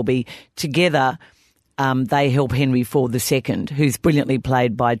Carroll Shelby. Together, they help Henry Ford II, who's brilliantly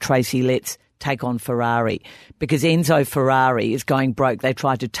played by Tracy Letts, take on Ferrari. Because Enzo Ferrari is going broke. They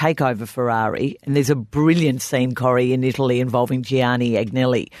try to take over Ferrari. And there's a brilliant scene, Corrie, in Italy involving Gianni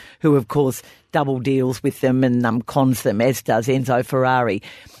Agnelli, who, of course, double deals with them and cons them, as does Enzo Ferrari.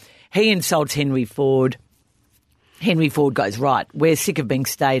 He insults Henry Ford. Henry Ford goes, right, we're sick of being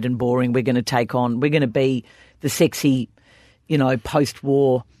staid and boring. We're going to be the sexy,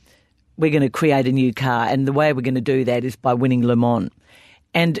 post-war. We're going to create a new car. And the way we're going to do that is by winning Le Mans.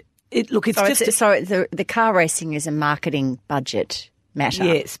 And the car racing is a marketing budget. matter,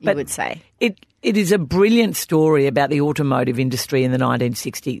 Yes, you but would say. It is a brilliant story about the automotive industry in the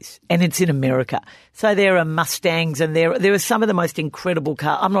 1960s, and it's in America. So there are Mustangs, and there are some of the most incredible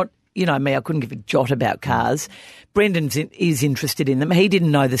cars. I'm not, you know me, I couldn't give a jot about cars. Brendan is interested in them. He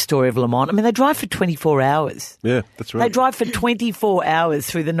didn't know the story of Le Mans. I mean, they drive for 24 hours. Yeah, that's right. They drive for 24 hours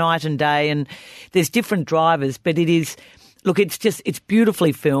through the night and day, and there's different drivers, but it is, look, it's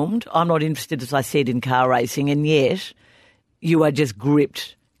beautifully filmed. I'm not interested, as I said, in car racing, and yet you are just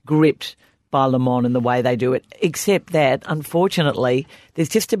gripped by Le Mans and the way they do it, except that, unfortunately, there's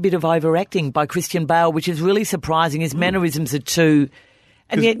just a bit of overacting by Christian Bale, which is really surprising. His mannerisms are too...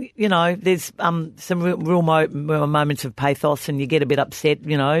 And yet, you know, there's some real moments of pathos, and you get a bit upset,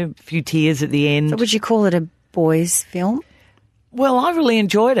 you know, a few tears at the end. So would you call it a boys' film? Well, I really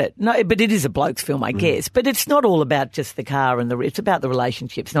enjoyed it. No, but it is a bloke's film, I guess. But it's not all about just the car and it's about the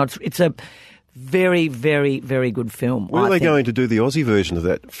relationships. No, it's a very, very, very good film. When are they going to do the Aussie version of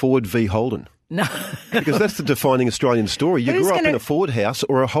that? Ford v Holden? No. Because that's the defining Australian story. You grew up in a Ford house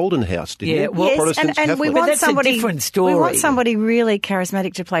or a Holden house, didn't you? Well, yes, Protestants, and we Catholics. want that's somebody, a different story. We want somebody really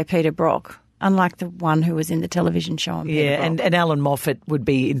charismatic to play Peter Brock, unlike the one who was in the television show on Peter Brock. and Alan Moffat would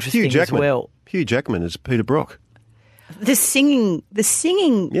be interesting as well. Hugh Jackman is Peter Brock. The singing.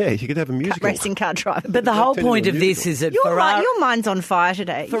 Yeah, you could have a musical. Racing car driver. But the whole point of this is that your mind's on fire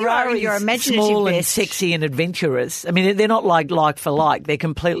today. Ferrari's you're imaginative small and best. sexy and adventurous. I mean, they're not like for like. They're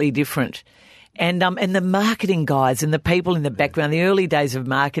completely different. And the marketing guys and the people in the background, the early days of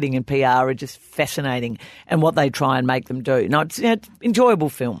marketing and PR are just fascinating, and what they try and make them do. No, it's an enjoyable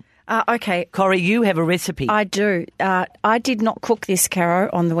film. Okay. Corrie, you have a recipe. I do. I did not cook this, Caro,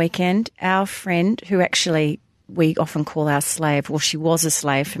 on the weekend. Our friend, who actually we often call our slave, well, she was a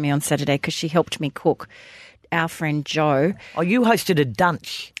slave for me on Saturday because she helped me cook, our friend Jo. Oh, you hosted a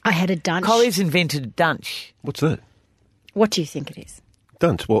dunch. I had a dunch. Corrie's invented a dunch. What's that? What do you think it is?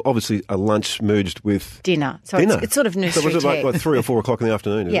 Dunch. Well, obviously a lunch merged with dinner. So dinner. It's sort of nursery So was it tea. like 3 or 4 o'clock in the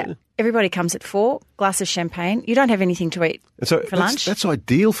afternoon? Isn't Yeah. it? Everybody comes at 4, glass of champagne. You don't have anything to eat And so for lunch. That's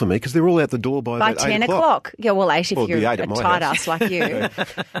ideal for me because they're all out the door by about 10 8 o'clock. Yeah, well, 8 if Well, it'd be you're 8 a at my tight house. ass like you.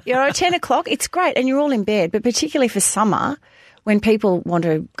 You know, 10 o'clock, it's great, and you're all in bed. But particularly for summer, when people want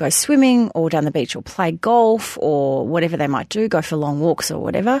to go swimming or down the beach or play golf or whatever they might do, go for long walks or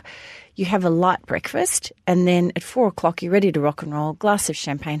whatever, you have a light breakfast, and then at 4 o'clock you're ready to rock and roll. Glass of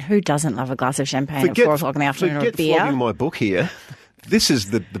champagne. Who doesn't love a glass of champagne at 4 o'clock in the afternoon, or a Forget beer? flogging my book here. This is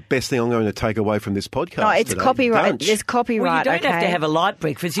the best thing I'm going to take away from this podcast. No, it's today. copyright. Dunch. There's copyright. Well, you don't have okay? to have a light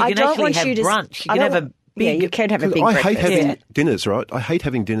breakfast. You I can don't actually want have you to- brunch. You I can have don't- a big... Yeah, you can have a big I breakfast. hate having Yeah. dinners, right? I hate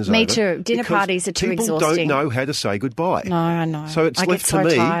having dinners Me over. too. Dinner because parties are too people exhausting. don't know how to say goodbye. No, I know. So it's I left get so to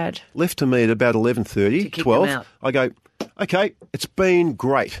me. tired. Left to me at about 11:30, To kick 12. them out. I go, okay, it's been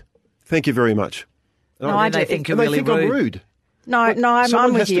great. Thank you very much. No, I they do. think you're And they really think I'm rude. rude. No, I'm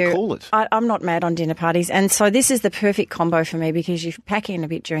someone with has to you. call it. I'm not mad on dinner parties, and so this is the perfect combo for me because you pack in a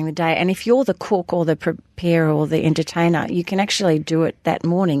bit during the day, and if you're the cook or the preparer or the entertainer, you can actually do it that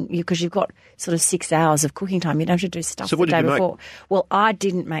morning because you've got sort of 6 hours of cooking time. You don't have to do stuff So what the did day you make? before. Well, I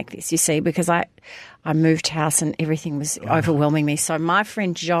didn't make this, you see, because I moved house and everything was overwhelming me. So my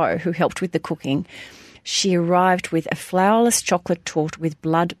friend Jo, who helped with the cooking, she arrived with a flourless chocolate torte with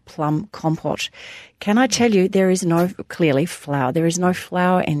blood plum compote. Can I tell you, there is no, clearly, flour. There is no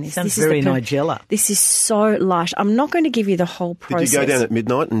flour in this. Sounds this very is Nigella. This is so light. I'm not going to give you the whole process. Did you go down at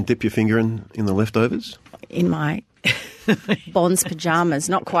midnight and dip your finger in the leftovers? in my Bonds pyjamas,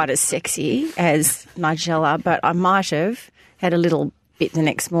 not quite as sexy as Nigella, but I might have had a little bit the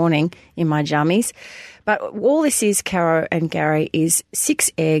next morning in my jammies. But all this is, Caro and Gary, is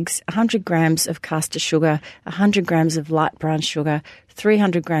 6 eggs, 100 grams of caster sugar, 100 grams of light brown sugar,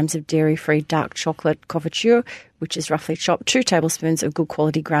 300 grams of dairy-free dark chocolate couverture, which is roughly chopped, 2 tablespoons of good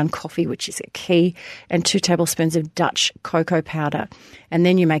quality ground coffee, which is a key, and 2 tablespoons of Dutch cocoa powder. And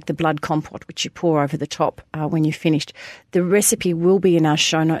then you make the blood compote, which you pour over the top when you've finished. The recipe will be in our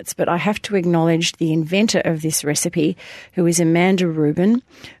show notes, but I have to acknowledge the inventor of this recipe, who is Amanda Rubin,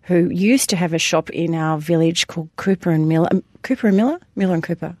 who used to have a shop in our village called Cooper and Miller. Cooper and Miller? Miller and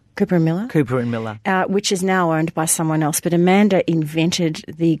Cooper. Cooper and Miller? Cooper and Miller. Which is now owned by someone else. But Amanda invented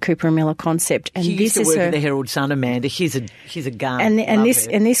the Cooper and Miller concept. And She this used to is work her. at the Herald Sun, Amanda. She's a gun. And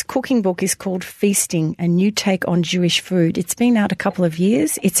this cooking book is called Feasting, a New Take on Jewish Food. It's been out a couple of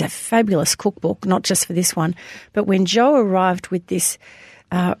years. It's a fabulous cookbook, not just for this one. But when Jo arrived with this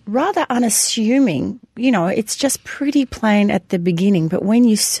rather unassuming, it's just pretty plain at the beginning. But when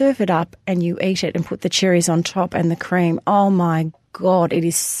you serve it up and you eat it and put the cherries on top and the cream, oh my God, it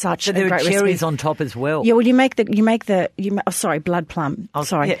is such so a there great are cherries recipe. on top as well. Yeah, well, blood plum.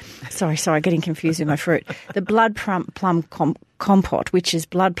 Sorry, getting confused with my fruit. The blood plum compote, which is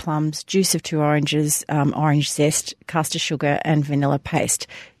blood plums, juice of 2 oranges, orange zest, caster sugar, and vanilla paste.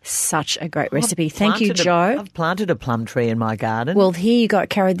 Such a great recipe. Thank you, Joe. I've planted a plum tree in my garden. Well, here you go,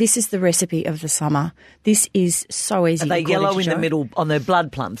 Cara. This is the recipe of the summer. This is so easy. Are they yellow in Joe. the middle on the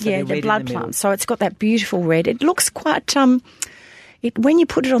blood plums? Yeah, the blood plums. So it's got that beautiful red. It looks quite. When you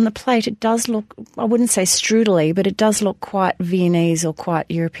put it on the plate, it does look. I wouldn't say strudely, but it does look quite Viennese or quite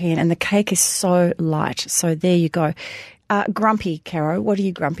European. And the cake is so light. So there you go. Grumpy, Caro. What are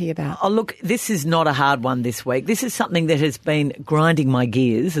you grumpy about? Oh, look, this is not a hard one this week. This is something that has been grinding my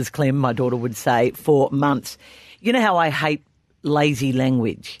gears, as Clem, my daughter, would say, for months. You know how I hate lazy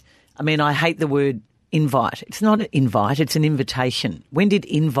language? I mean, I hate the word invite. It's not an invite, it's an invitation. When did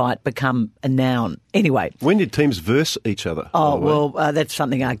invite become a noun? Anyway. When did teams verse each other? Oh, well, that's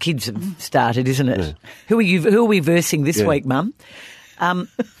something our kids have started, isn't it? Yeah. Who are we versing this week, Mum?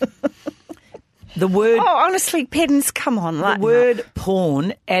 The word... Oh, honestly, pedants, come on. The word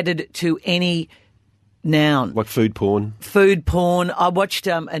porn added to any noun. Like food porn? Food porn. I watched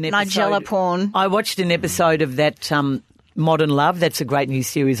an episode... Nigella porn. I watched an episode of that Modern Love. That's a great new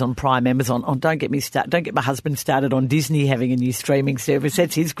series on Prime Amazon. Oh, don't get my husband started on Disney having a new streaming service.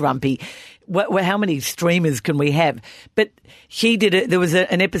 That's his grumpy. How many streamers can we have? But she did it. There was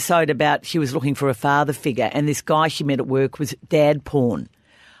an episode about she was looking for a father figure, and this guy she met at work was dad porn.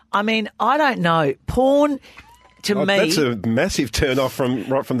 I mean, I don't know. Porn, to me... That's a massive turn-off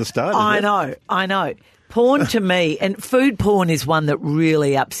right from the start, isn't it? I know. Porn to me, and food porn is one that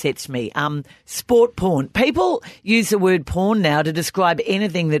really upsets me. Sport porn. People use the word porn now to describe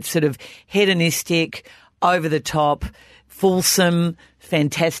anything that's sort of hedonistic, over the top, fulsome,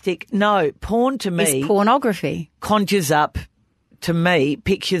 fantastic. No, porn to me... Is pornography. ...conjures up, to me,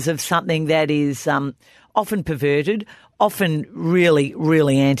 pictures of something that is often perverted, often really,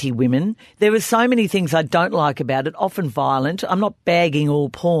 really anti-women. There are so many things I don't like about it, often violent. I'm not bagging all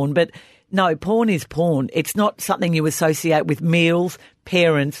porn, but no, porn is porn. It's not something you associate with meals,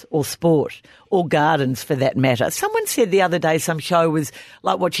 parents or sport or gardens for that matter. Someone said the other day some show was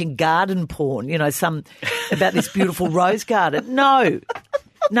like watching garden porn, about this beautiful rose garden.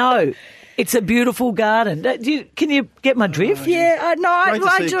 No. It's a beautiful garden. Can you get my drift? Yeah, no,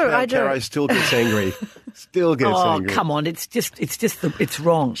 I do. Caro still gets angry. Angry. Oh, come on. It's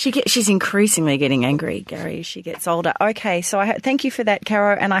wrong. She's increasingly getting angry, Gary, as she gets older. Okay, so thank you for that,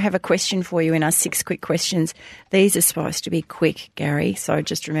 Caro, and I have a question for you in our 6 quick questions. These are supposed to be quick, Gary, so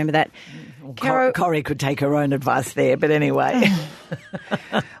just remember that. Well, Corrie could take her own advice there, but anyway.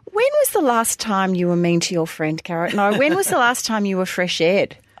 When was the last time you were mean to your friend, Caro? No, when was the last time you were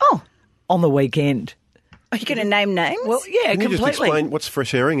fresh-aired? Oh. On the weekend. Are you going to name names? Well, yeah, completely. Can you just explain what's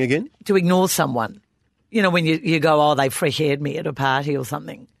fresh airing again? To ignore someone. When you go, they fresh aired me at a party or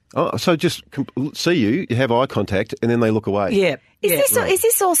something. Oh, so just see you have eye contact, and then they look away. Yeah.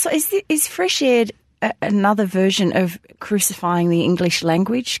 Is fresh aired another version of crucifying the English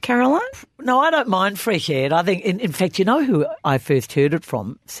language, Caroline? No, I don't mind fresh aired. I think, in fact, you know who I first heard it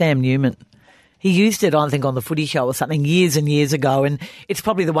from? Sam Newman. He used it, I think, on the Footy Show or something years and years ago, and it's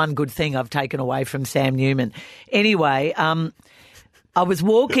probably the one good thing I've taken away from Sam Newman. Anyway, I was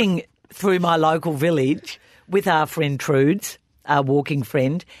walking through my local village with our friend Trudes, our walking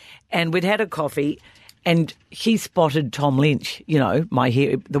friend, and we'd had a coffee, and she spotted Tom Lynch, the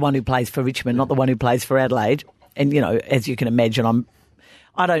one who plays for Richmond, not the one who plays for Adelaide. And, as you can imagine,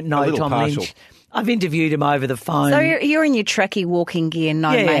 I don't know Tom Lynch. I've interviewed him over the phone. So you're in your tracky walking gear,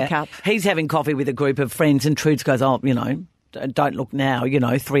 no makeup. He's having coffee with a group of friends, and Trudes goes, don't look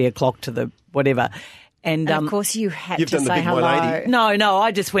now, 3 o'clock to the whatever. And of course you had to say hello. 180. No,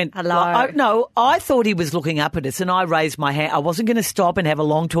 I just went, hello. I thought he was looking up at us, and I raised my hand. I wasn't going to stop and have a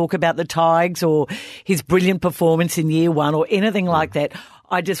long talk about the Tigers or his brilliant performance in year 1 or anything like that.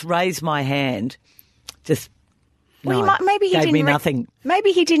 I just raised my hand, maybe he gave didn't me nothing.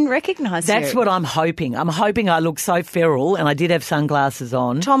 Maybe he didn't recognise you. That's what I'm hoping. I'm hoping I look so feral, and I did have sunglasses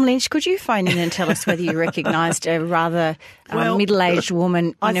on. Tom Lynch, could you phone in and tell us whether you recognised a rather middle-aged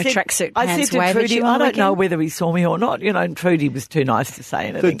woman in a tracksuit pants? I said to Trudy, I don't know whether he saw me or not. And Trudy was too nice to say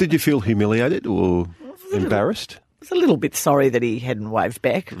anything. Did you feel humiliated or embarrassed? I was a little bit sorry that he hadn't waved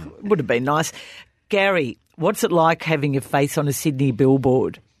back. It would have been nice. Gary, what's it like having your face on a Sydney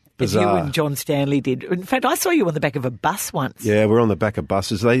billboard? Bizarre. As you and John Stanley did. In fact, I saw you on the back of a bus once. Yeah, we're on the back of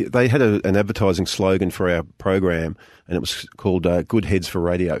buses. They had an advertising slogan for our program, and it was called Good Heads for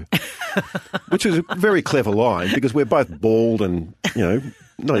Radio, which was a very clever line because we're both bald and,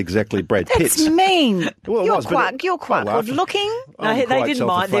 not exactly Brad Pitt's. That's mean. Well, it you're was, but quite I laughed. good looking. No, I'm they quite didn't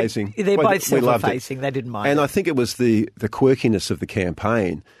mind. self-effacing. They're both We loved it. self-effacing. They didn't mind. And it. I think it was the quirkiness of the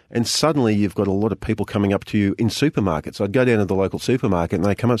campaign. And suddenly you've got a lot of people coming up to you in supermarkets. I'd go down to the local supermarket and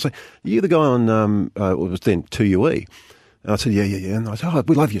they come up and say, "Are you the guy on, it was then 2UE?" And I said, yeah. And I said, "Oh,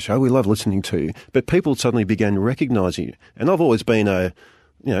 we love your show. We love listening to you." But people suddenly began recognising you. And I've always been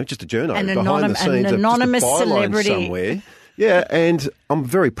just a journo behind the scenes, an anonymous just a byline celebrity somewhere. Yeah, and I'm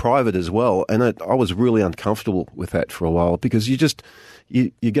very private as well. And I was really uncomfortable with that for a while because you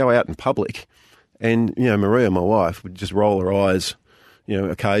go out in public and, Maria, my wife, would just roll her eyes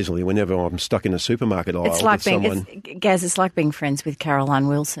occasionally whenever I'm stuck in a supermarket aisle It's like with someone. it's like being friends with Caroline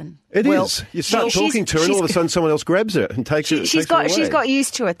Wilson. It is. You start talking to her and all of a sudden someone else grabs her and takes her She's away. got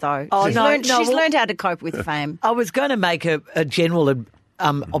used to it though. She's learned how to cope with fame. I was going to make a general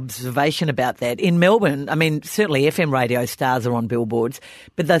observation about that. In Melbourne, I mean, certainly FM radio stars are on billboards,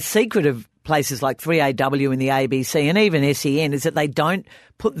 but the secret of places like 3AW and the ABC and even SEN is that they don't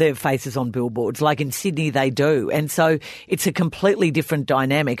put their faces on billboards. Like in Sydney, they do. And so it's a completely different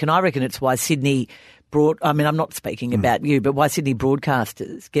dynamic. And I reckon it's why Sydney I'm not speaking about you, but why Sydney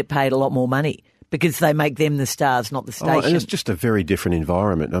broadcasters get paid a lot more money because they make them the stars, not the station. And it's just a very different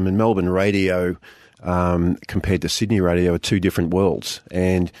environment. I mean, Melbourne radio compared to Sydney radio are two different worlds.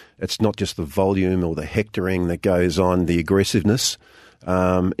 And it's not just the volume or the hectoring that goes on, the aggressiveness.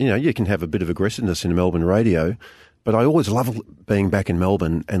 You can have a bit of aggressiveness in Melbourne radio, but I always love being back in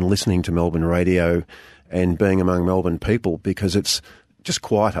Melbourne and listening to Melbourne radio and being among Melbourne people because it's just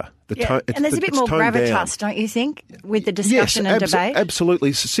quieter. And there's a bit more gravitas, don't you think, with the discussion and debate?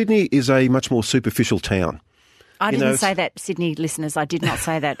 Absolutely. Sydney is a much more superficial town. I didn't say that, Sydney listeners. I did not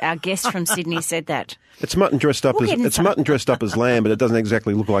say that. Our guest from Sydney said that. It's mutton dressed up as lamb, but it doesn't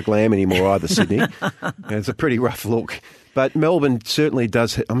exactly look like lamb anymore either, Sydney. It's a pretty rough look. But Melbourne certainly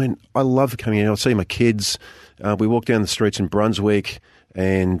does. I mean, I love coming in. I see my kids. We walk down the streets in Brunswick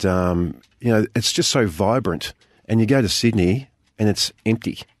and, it's just so vibrant. And you go to Sydney and it's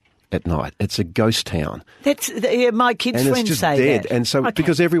empty at night. It's a ghost town. My kids' friends just say dead. that. And so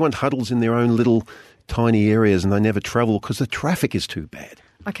because everyone huddles in their own little tiny areas and they never travel because the traffic is too bad.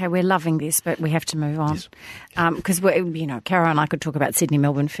 Okay, we're loving this, but we have to move on because Caro and I could talk about Sydney,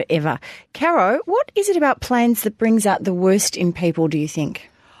 Melbourne forever. Caro, what is it about planes that brings out the worst in people, do you think?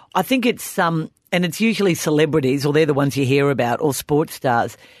 I think it's and it's usually celebrities, or they're the ones you hear about, or sports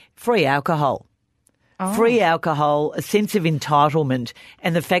stars. Free alcohol. Free alcohol, a sense of entitlement,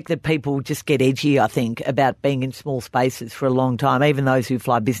 and the fact that people just get edgy, I think, about being in small spaces for a long time, even those who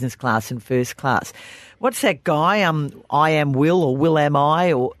fly business class and first class. What's that guy? I am Will, or Will am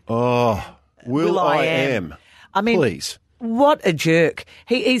I? Or Will I am. I mean, please. What a jerk.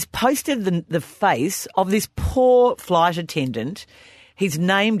 He's posted the face of this poor flight attendant. He's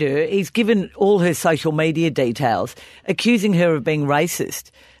named her. He's given all her social media details, accusing her of being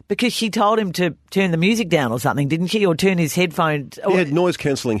racist. Because she told him to turn the music down or something, didn't she? Or turn his headphones... He had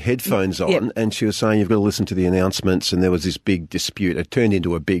noise-cancelling headphones on, and she was saying, you've got to listen to the announcements, and there was this big dispute. It turned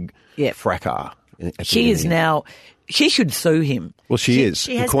into a big fracas. She is now... She should sue him. Well, she is.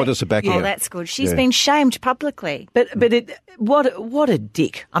 The Qantas are backing her. Oh, that's good. She's been shamed publicly. But what a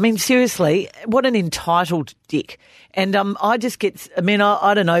dick. I mean, seriously, what an entitled dick. And I just get... I mean,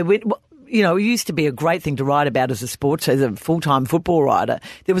 I don't know... it used to be a great thing to write about as a full-time football writer.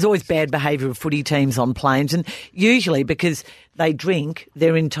 There was always bad behaviour of footy teams on planes, and usually because they drink,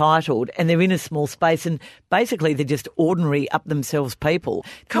 they're entitled, and they're in a small space, and basically they're just ordinary, up-themselves people.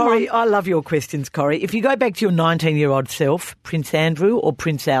 Corrie, I love your questions, Corrie. If you go back to your 19-year-old self, Prince Andrew or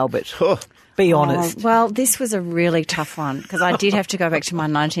Prince Albert? Be honest. Well, this was a really tough one, because I did have to go back to my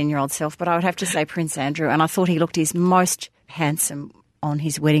 19-year-old self, but I would have to say Prince Andrew, and I thought he looked his most handsome on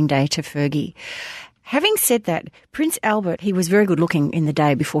his wedding day to Fergie. Having said that, Prince Albert, he was very good looking in the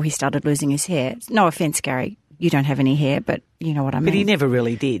day before he started losing his hair. No offence, Gary, you don't have any hair, but you know what I mean. But he never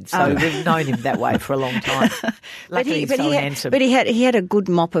really did, so we've known him that way for a long time. Luckily, he's so handsome. But he had a good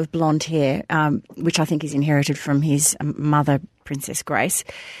mop of blonde hair, which I think is inherited from his mother, Princess Grace,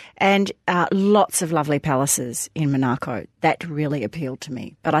 and lots of lovely palaces in Monaco. That really appealed to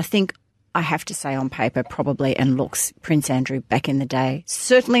me. But I think I have to say on paper, probably, and looks, Prince Andrew back in the day.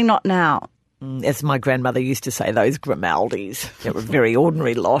 Certainly not now. As my grandmother used to say, those Grimaldis, they were a very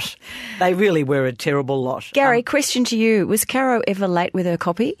ordinary lot. They really were a terrible lot. Gary, question to you. Was Caro ever late with her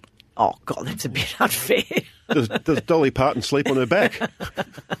copy? Oh, God, that's a bit unfair. Does Dolly Parton sleep on her back?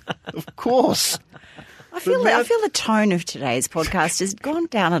 Of course. I feel the tone of today's podcast has gone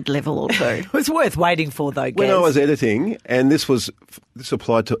down a level or two. It was worth waiting for, though, Gaz. When I was editing, and this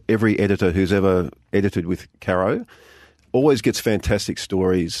applied to every editor who's ever edited with Caro, always gets fantastic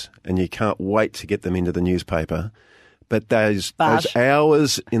stories, and you can't wait to get them into the newspaper. But those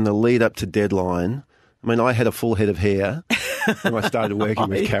hours in the lead up to deadline, I mean, I had a full head of hair when I started working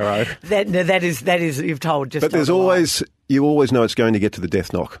with Caro. That is you've told just. But there's always, you always know it's going to get to the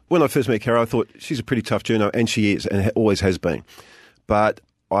death knock. When I first met Caro, I thought she's a pretty tough journo, and she is, and always has been. But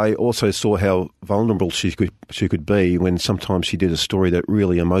I also saw how vulnerable she could be when sometimes she did a story that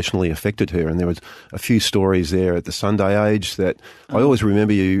really emotionally affected her. And there was a few stories there at the Sunday Age that I always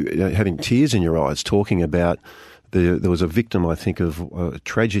remember you having tears in your eyes talking about. There was a victim, I think, of a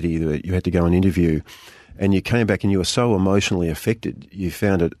tragedy that you had to go and interview, and you came back and you were so emotionally affected, you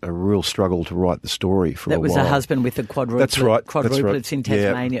found it a real struggle to write the story for a while. That was a husband with a quadruplets. That's right. In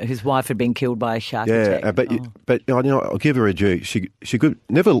Tasmania, whose wife had been killed by a shark attack. But you know, I'll give her a due. She could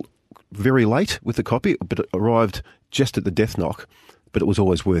never very late with the copy, but it arrived just at the death knock. But it was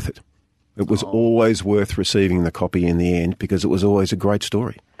always worth it. It was always worth receiving the copy in the end because it was always a great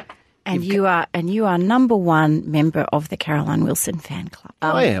story. And you are number one member of the Caroline Wilson fan club.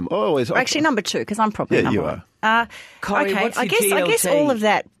 I am always. Actually, number two because I'm probably number one. Are. Corey, okay, what's your I guess GLT? all of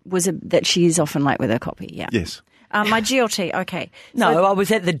that was that she is often late with her copy. Yeah. Yes. My GLT. Okay. No, I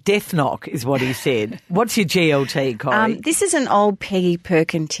was at the death knock, is what he said. What's your GLT, Corey? This is an old Peggy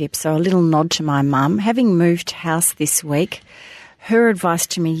Perkin tip, so a little nod to my mum. Having moved house this week, her advice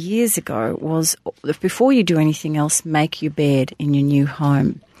to me years ago was, before you do anything else, make your bed in your new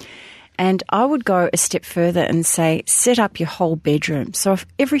home. And I would go a step further and say, set up your whole bedroom. So if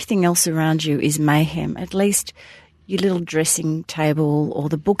everything else around you is mayhem, at least your little dressing table or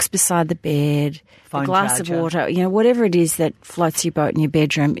the books beside the bed, Phone a glass charger. of water, whatever it is that floats your boat in your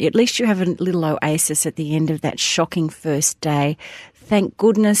bedroom, at least you have a little oasis at the end of that shocking first day. Thank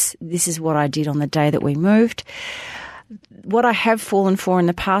goodness this is what I did on the day that we moved. What I have fallen for in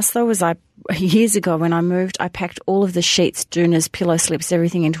the past, though, was years ago when I moved, I packed all of the sheets, doonas, pillow slips,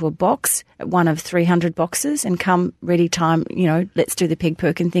 everything into a box, one of 300 boxes, and come ready time, let's do the Peg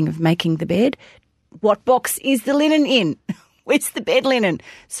Perkin thing of making the bed. What box is the linen in? Where's the bed linen?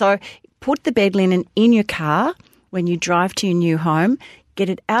 So put the bed linen in your car when you drive to your new home, get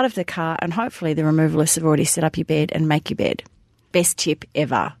it out of the car, and hopefully the removalists have already set up your bed and make your bed. Best tip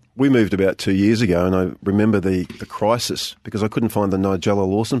ever. We moved about 2 years ago, and I remember the crisis because I couldn't find the Nigella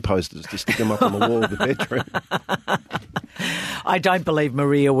Lawson posters to stick them up on the wall of the bedroom. I don't believe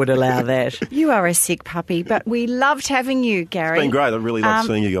Maria would allow that. You are a sick puppy, but we loved having you, Gary. It's been great. I really love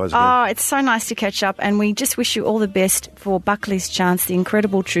seeing you guys again. Oh, it's so nice to catch up, and we just wish you all the best for Buckley's Chance, the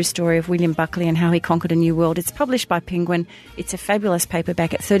incredible true story of William Buckley and how he conquered a new world. It's published by Penguin. It's a fabulous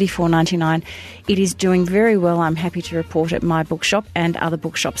paperback at $34.99. It is doing very well, I'm happy to report, at my bookshop and other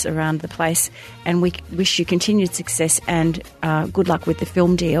bookshops around the place, and we wish you continued success and good luck with the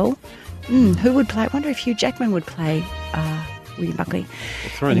film deal. Who would play? I wonder if Hugh Jackman would play William Buckley.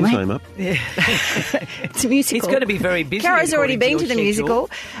 Throwing his name up. It's a musical. He's going to be very busy. Caro's already been to the schedule. musical.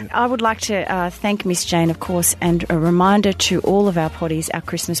 I would like to thank Miss Jane, of course, and a reminder to all of our potties, our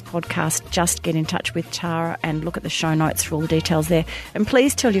Christmas podcast, just get in touch with Tara and look at the show notes for all the details there. And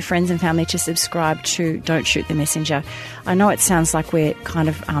please tell your friends and family to subscribe to Don't Shoot the Messenger. I know it sounds like we're kind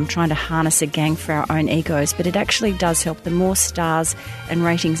of trying to harness a gang for our own egos, but it actually does help. The more stars and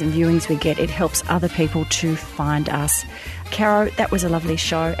ratings and viewings we get, it helps other people to find us. Caro, that was a lovely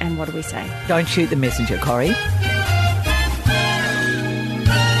show, and what do we say? Don't shoot the messenger, Corey.